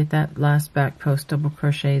don't forget that last back post double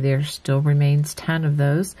crochet. There still remains 10 of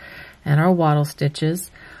those. And our waddle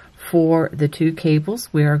stitches. For the 2 cables,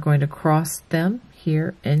 we are going to cross them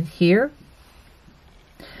here and here.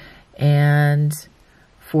 And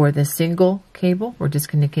for the single cable, we're just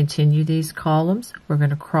going to continue these columns. We're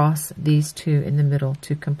going to cross these 2 in the middle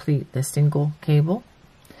to complete the single cable.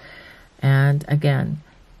 And again,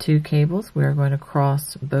 2 cables, we're going to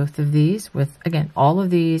cross both of these with, again, all of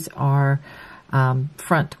these are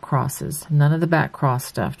front crosses, none of the back cross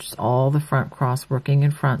stuff, just all the front cross, working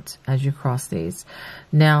in front as you cross these.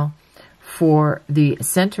 Now, for the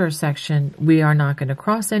center section, we are not going to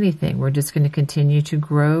cross anything. We're just going to continue to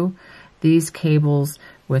grow these cables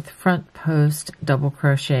with front post double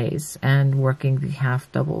crochets and working the half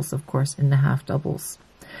doubles, of course, in the half doubles.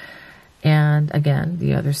 And again,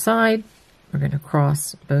 the other side, we're going to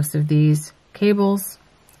cross both of these cables.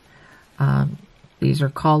 These are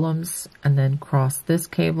columns, and then cross this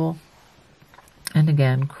cable, and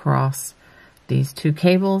again cross these 2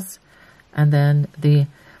 cables, and then the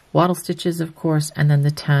waddle stitches, of course, and then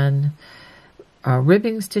the 10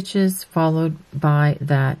 ribbing stitches, followed by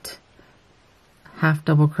that half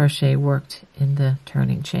double crochet worked in the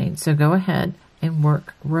turning chain. So go ahead and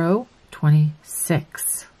work row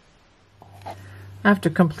 26.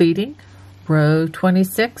 After completing row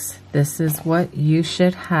 26, this is what you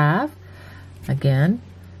should have. Again,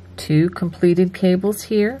 2 completed cables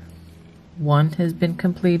here. 1 has been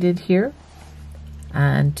completed here,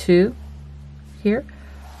 and 2 here.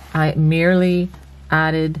 I merely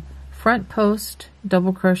added front post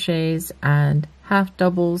double crochets and half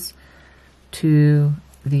doubles to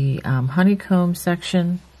the honeycomb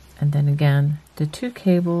section, and then again the 2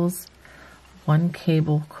 cables, 1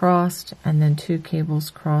 cable crossed, and then 2 cables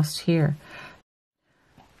crossed here.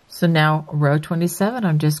 So now row 27,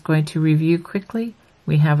 I'm just going to review quickly.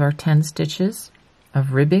 We have our 10 stitches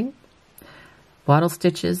of ribbing, wattle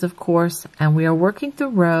stitches of course, and we are working the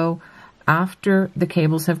row after the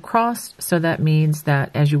cables have crossed. So that means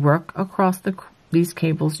that as you work across these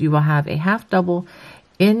cables, you will have a half double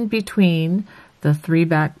in between the 3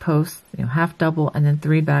 back posts, half double and then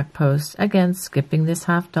 3 back posts. Again, skipping this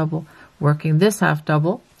half double, working this half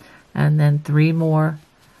double, and then 3 more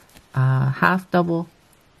half double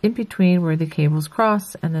in between where the cables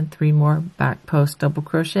cross, and then 3 more back post double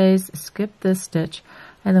crochets, skip this stitch,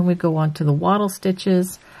 and then we go on to the wattle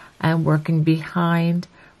stitches and working behind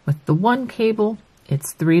with the 1 cable.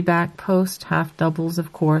 It's 3 back post, half doubles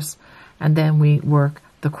of course, and then we work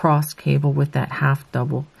the cross cable with that half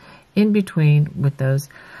double in between with those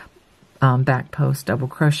back post double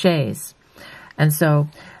crochets. And so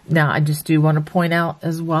now I just do want to point out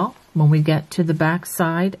as well, when we get to the back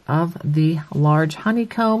side of the large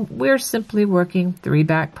honeycomb, we're simply working 3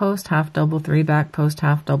 back post, half double, 3 back post,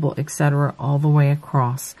 half double, etc. all the way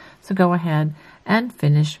across. So go ahead and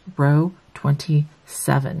finish row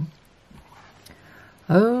 27.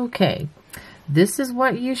 Okay, this is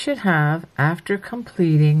what you should have after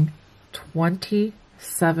completing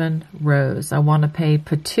 27 rows. I want to pay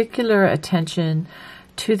particular attention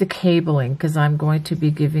to the cabling because I'm going to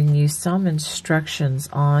be giving you some instructions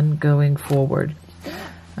on going forward.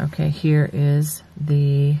 Okay, here is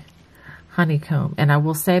the honeycomb. And I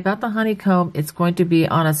will say about the honeycomb, it's going to be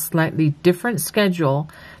on a slightly different schedule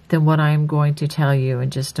than what I'm going to tell you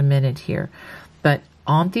in just a minute here. But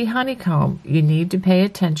on the honeycomb, you need to pay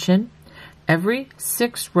attention. Every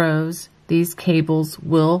 6 rows, these cables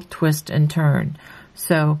will twist and turn.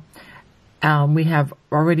 So we have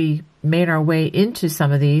already made our way into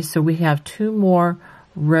some of these, so we have 2 more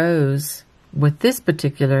rows with this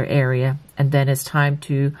particular area, and then it's time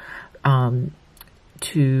to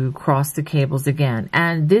cross the cables again.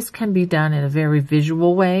 And this can be done in a very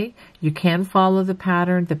visual way. You can follow the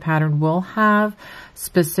pattern. The pattern will have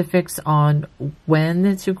specifics on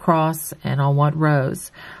when to cross and on what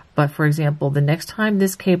rows. But for example, the next time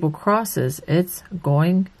this cable crosses, it's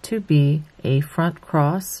going to be a front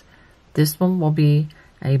cross. This one will be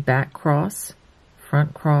a back cross,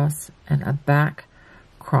 front cross, and a back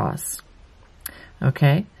cross.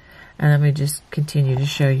 Okay, and let me just continue to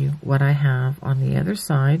show you what I have on the other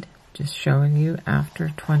side, just showing you after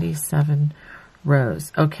 27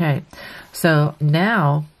 rows. Okay, so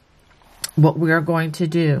now what we are going to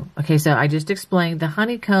do, okay, so I just explained the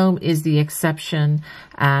honeycomb is the exception,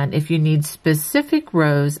 and if you need specific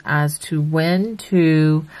rows as to when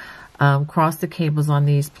to cross the cables on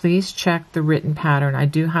these, please check the written pattern. I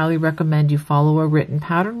do highly recommend you follow a written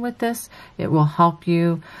pattern with this. It will help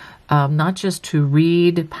you not just to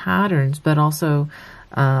read patterns, but also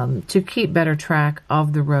to keep better track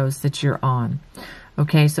of the rows that you're on.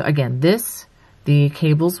 Okay, so again, the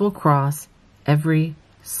cables will cross every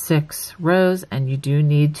 6 rows, and you do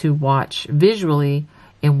need to watch visually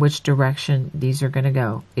in which direction these are going to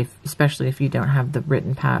go, especially if you don't have the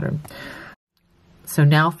written pattern. So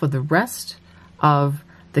now for the rest of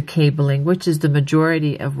the cabling, which is the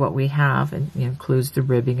majority of what we have, and includes the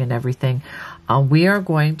ribbing and everything, we are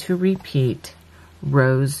going to repeat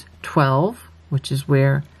rows 12, which is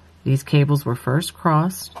where these cables were first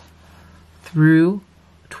crossed, through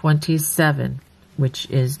 27, which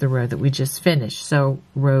is the row that we just finished. So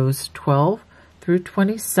rows 12 through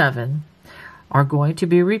 27 are going to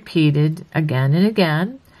be repeated again and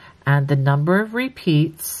again, and the number of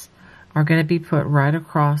repeats are going to be put right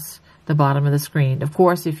across the bottom of the screen. Of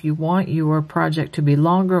course, if you want your project to be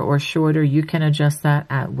longer or shorter, you can adjust that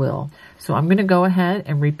at will. So I'm going to go ahead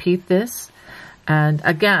and repeat this. And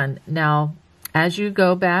again, now, as you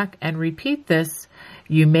go back and repeat this,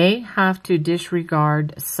 you may have to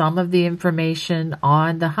disregard some of the information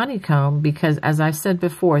on the honeycomb because, as I said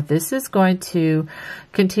before, this is going to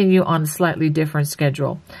continue on a slightly different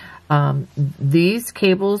schedule. These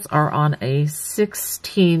cables are on a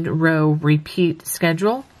 16-row repeat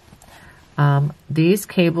schedule. These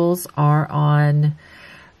cables are on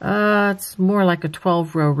It's more like a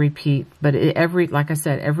 12-row repeat, but like I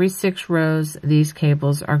said, every 6 rows, these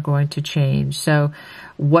cables are going to change. So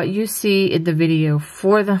what you see in the video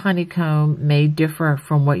for the honeycomb may differ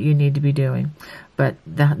from what you need to be doing. But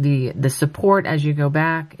the support as you go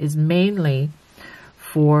back is mainly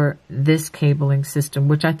for this cabling system,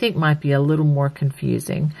 which I think might be a little more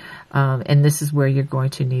confusing. And this is where you're going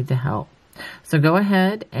to need the help. So go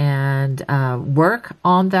ahead and work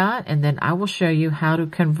on that, and then I will show you how to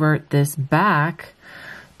convert this back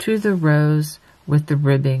to the rows with the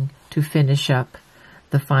ribbing to finish up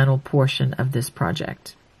the final portion of this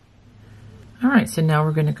project. All right, so now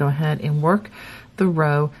we're going to go ahead and work the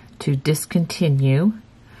row to discontinue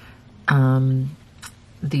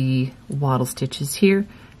the wattle stitches here.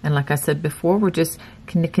 And like I said before, we're just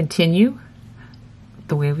going to continue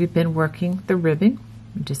the way we've been working the ribbing.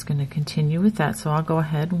 I'm just going to continue with that. So I'll go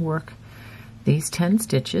ahead and work these 10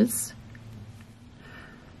 stitches.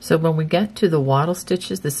 So when we get to the wattle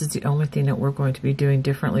stitches, this is the only thing that we're going to be doing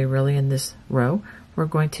differently really in this row. We're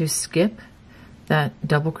going to skip that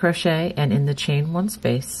double crochet, and in the chain 1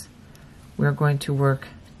 space, we're going to work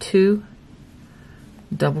 2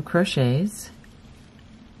 double crochets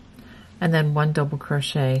and then 1 double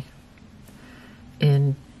crochet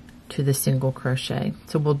into the single crochet.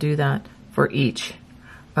 So we'll do that for each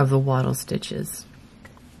of the wattle stitches.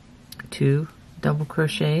 2 double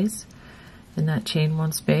crochets in that chain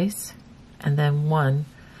 1 space, and then 1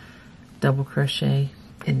 double crochet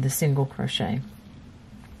in the single crochet.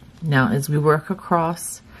 Now as we work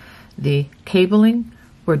across the cabling,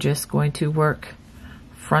 we're just going to work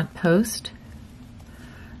front post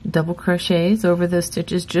double crochets over those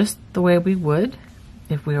stitches just the way we would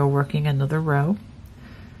if we were working another row.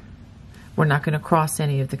 We're not going to cross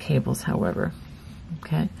any of the cables, however.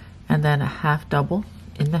 Okay, and then a half double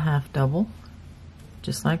in the half double,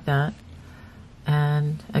 just like that,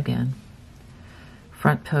 and again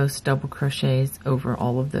front post double crochets over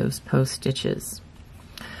all of those post stitches.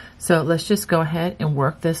 So let's just go ahead and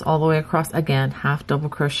work this all the way across. Again, half double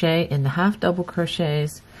crochet in the half double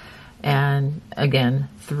crochets, and again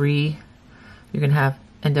 3. You're going to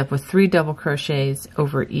end up with 3 double crochets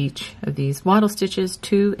over each of these wattle stitches,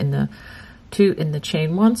 2 in the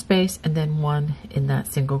chain 1 space, and then 1 in that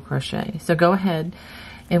single crochet. So go ahead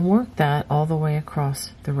and work that all the way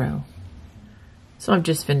across the row. So I've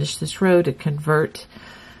just finished this row to convert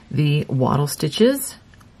the wattle stitches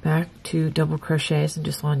back to double crochets, and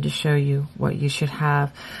just wanted to show you what you should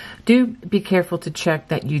have. Do be careful to check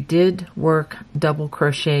that you did work double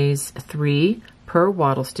crochets 3 per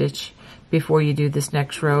wattle stitch before you do this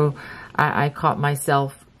next row. I caught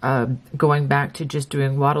myself going back to just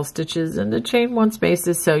doing wattle stitches in the chain 1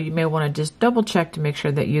 spaces, so you may want to just double check to make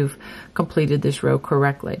sure that you've completed this row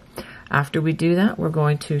correctly. After we do that, we're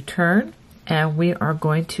going to turn and we are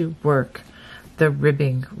going to work the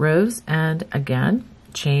ribbing rows, and again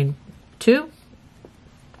chain 2,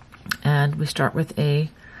 and we start with a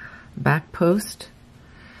back post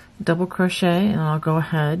double crochet, and I'll go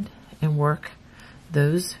ahead and work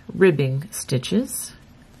those ribbing stitches.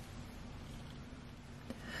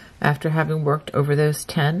 After having worked over those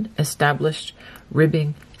 10 established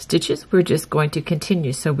ribbing stitches, we're just going to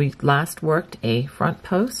continue. So we last worked a front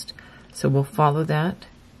post, so we'll follow that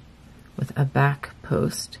with a back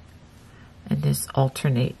post, and this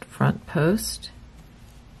alternate front post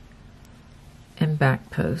and back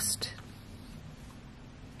post.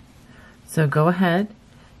 So go ahead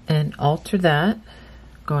and alter that,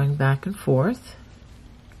 going back and forth,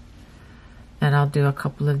 and I'll do a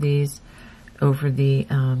couple of these over the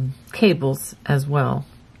cables as well.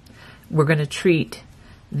 We're going to treat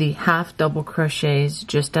the half double crochets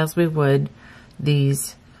just as we would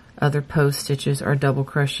these other post stitches or double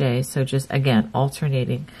crochets. So just again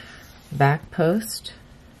alternating back post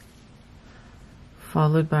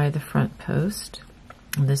followed by the front post,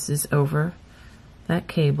 and this is over that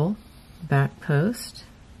cable, back post,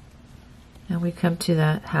 and we come to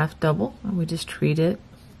that half double and we just treat it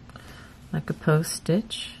like a post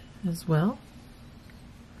stitch as well.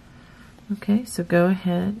 Okay, so go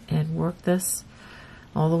ahead and work this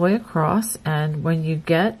all the way across, and when you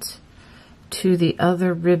get to the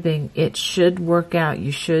other ribbing, it should work out.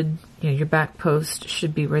 You should, your back post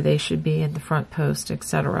should be where they should be, and the front post,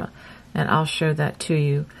 etc. And I'll show that to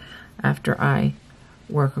you after I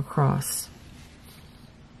work across.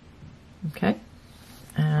 Okay,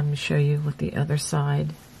 and I'm going to show you what the other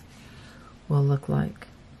side will look like.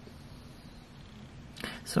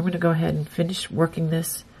 So I'm going to go ahead and finish working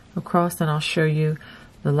this across, and I'll show you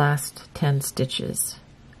the last 10 stitches.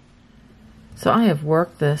 So I have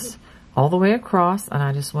worked this all the way across, and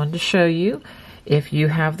I just wanted to show you. If you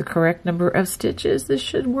have the correct number of stitches, this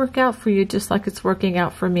should work out for you just like it's working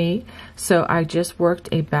out for me. So I just worked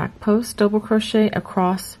a back post double crochet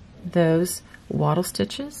across those wattle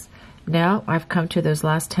stitches. Now I've come to those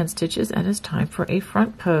last 10 stitches and it's time for a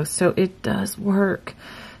front post. So it does work.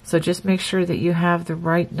 So just make sure that you have the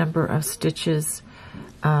right number of stitches.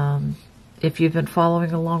 If you've been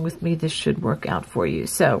following along with me, this should work out for you.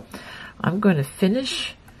 So I'm going to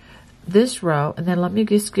finish this row, and then let me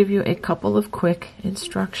just give you a couple of quick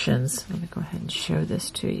instructions. Let me go ahead and show this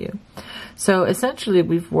to you. So essentially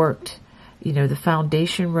we've worked, you know, the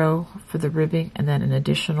foundation row for the ribbing and then an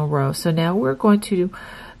additional row. So now we're going to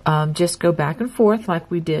just go back and forth like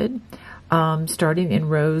we did, starting in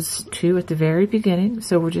rows 2 at the very beginning.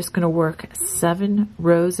 So we're just going to work 7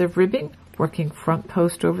 rows of ribbing, working front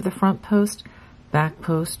post over the front post, back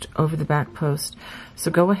post over the back post. So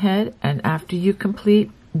go ahead, and after you complete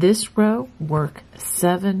this row, work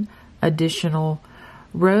 7 additional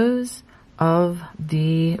rows of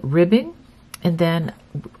the ribbing, and then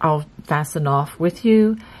I'll fasten off with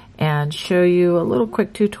you and show you a little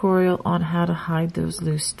quick tutorial on how to hide those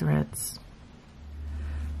loose threads.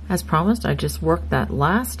 As promised, I just worked that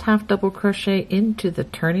last half double crochet into the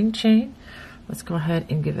turning chain. Let's go ahead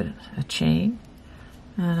and give it a chain,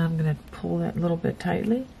 and I'm going to pull that a little bit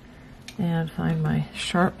tightly and find my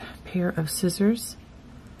sharp pair of scissors.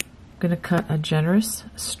 I'm going to cut a generous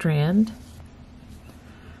strand.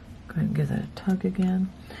 Go ahead and give that a tug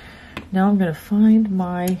again. Now I'm going to find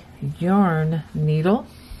my yarn needle,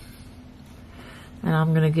 and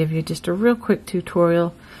I'm going to give you just a real quick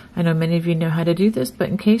tutorial. I know many of you know how to do this, but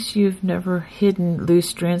in case you've never hidden loose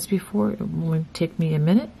strands before, it will only take me a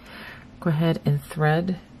minute. Go ahead and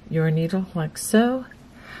thread your needle like so.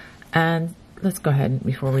 And let's go ahead and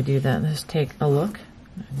before we do that, let's take a look.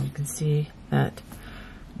 And you can see that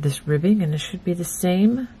this ribbing, and it should be the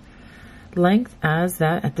same length as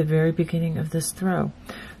that at the very beginning of this throw.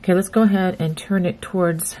 Okay, let's go ahead and turn it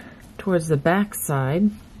towards the back side,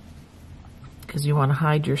 because you want to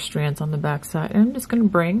hide your strands on the back side. And I'm just going to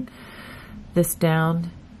bring this down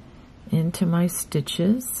into my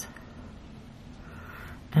stitches,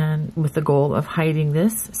 and with the goal of hiding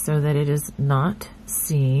this so that it is not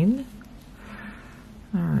seen.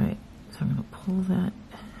 All right, so I'm going to pull that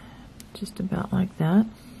just about like that,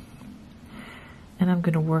 and I'm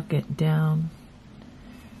going to work it down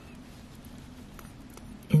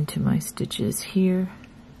into my stitches here.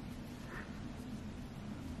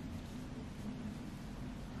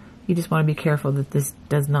 You just want to be careful that this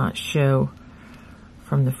does not show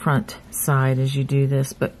from the front side as you do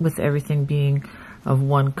this, but with everything being of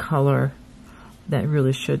one color, that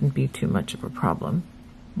really shouldn't be too much of a problem.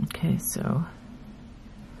 Okay, so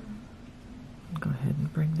I'll go ahead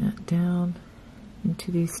and bring that down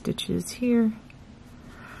into these stitches here.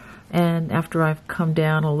 And after I've come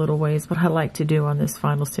down a little ways, what I like to do on this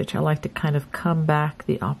final stitch, I like to kind of come back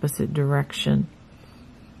the opposite direction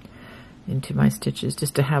into my stitches,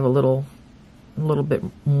 just to have a little bit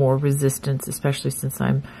more resistance, especially since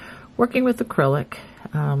I'm working with acrylic.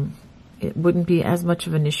 It wouldn't be as much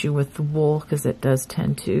of an issue with the wool because it does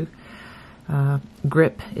tend to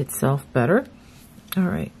grip itself better. All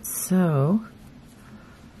right, so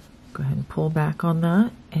go ahead and pull back on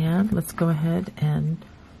that, and let's go ahead and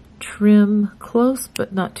trim close,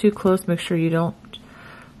 but not too close. Make sure you don't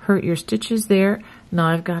hurt your stitches there. Now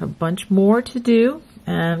I've got a bunch more to do,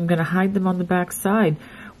 and I'm going to hide them on the back side.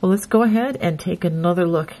 Well, let's go ahead and take another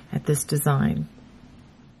look at this design.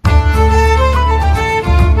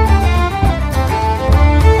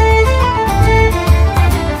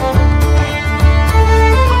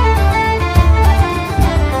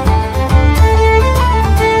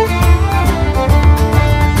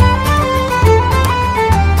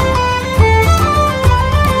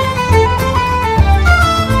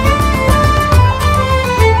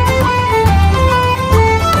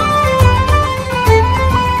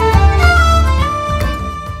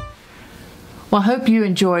 Well, I hope you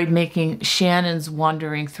enjoyed making Shannon's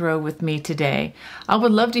wandering throw with me today. I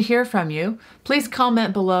would love to hear from you. Please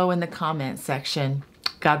comment below in the comment section.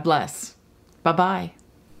 God bless. Bye-bye.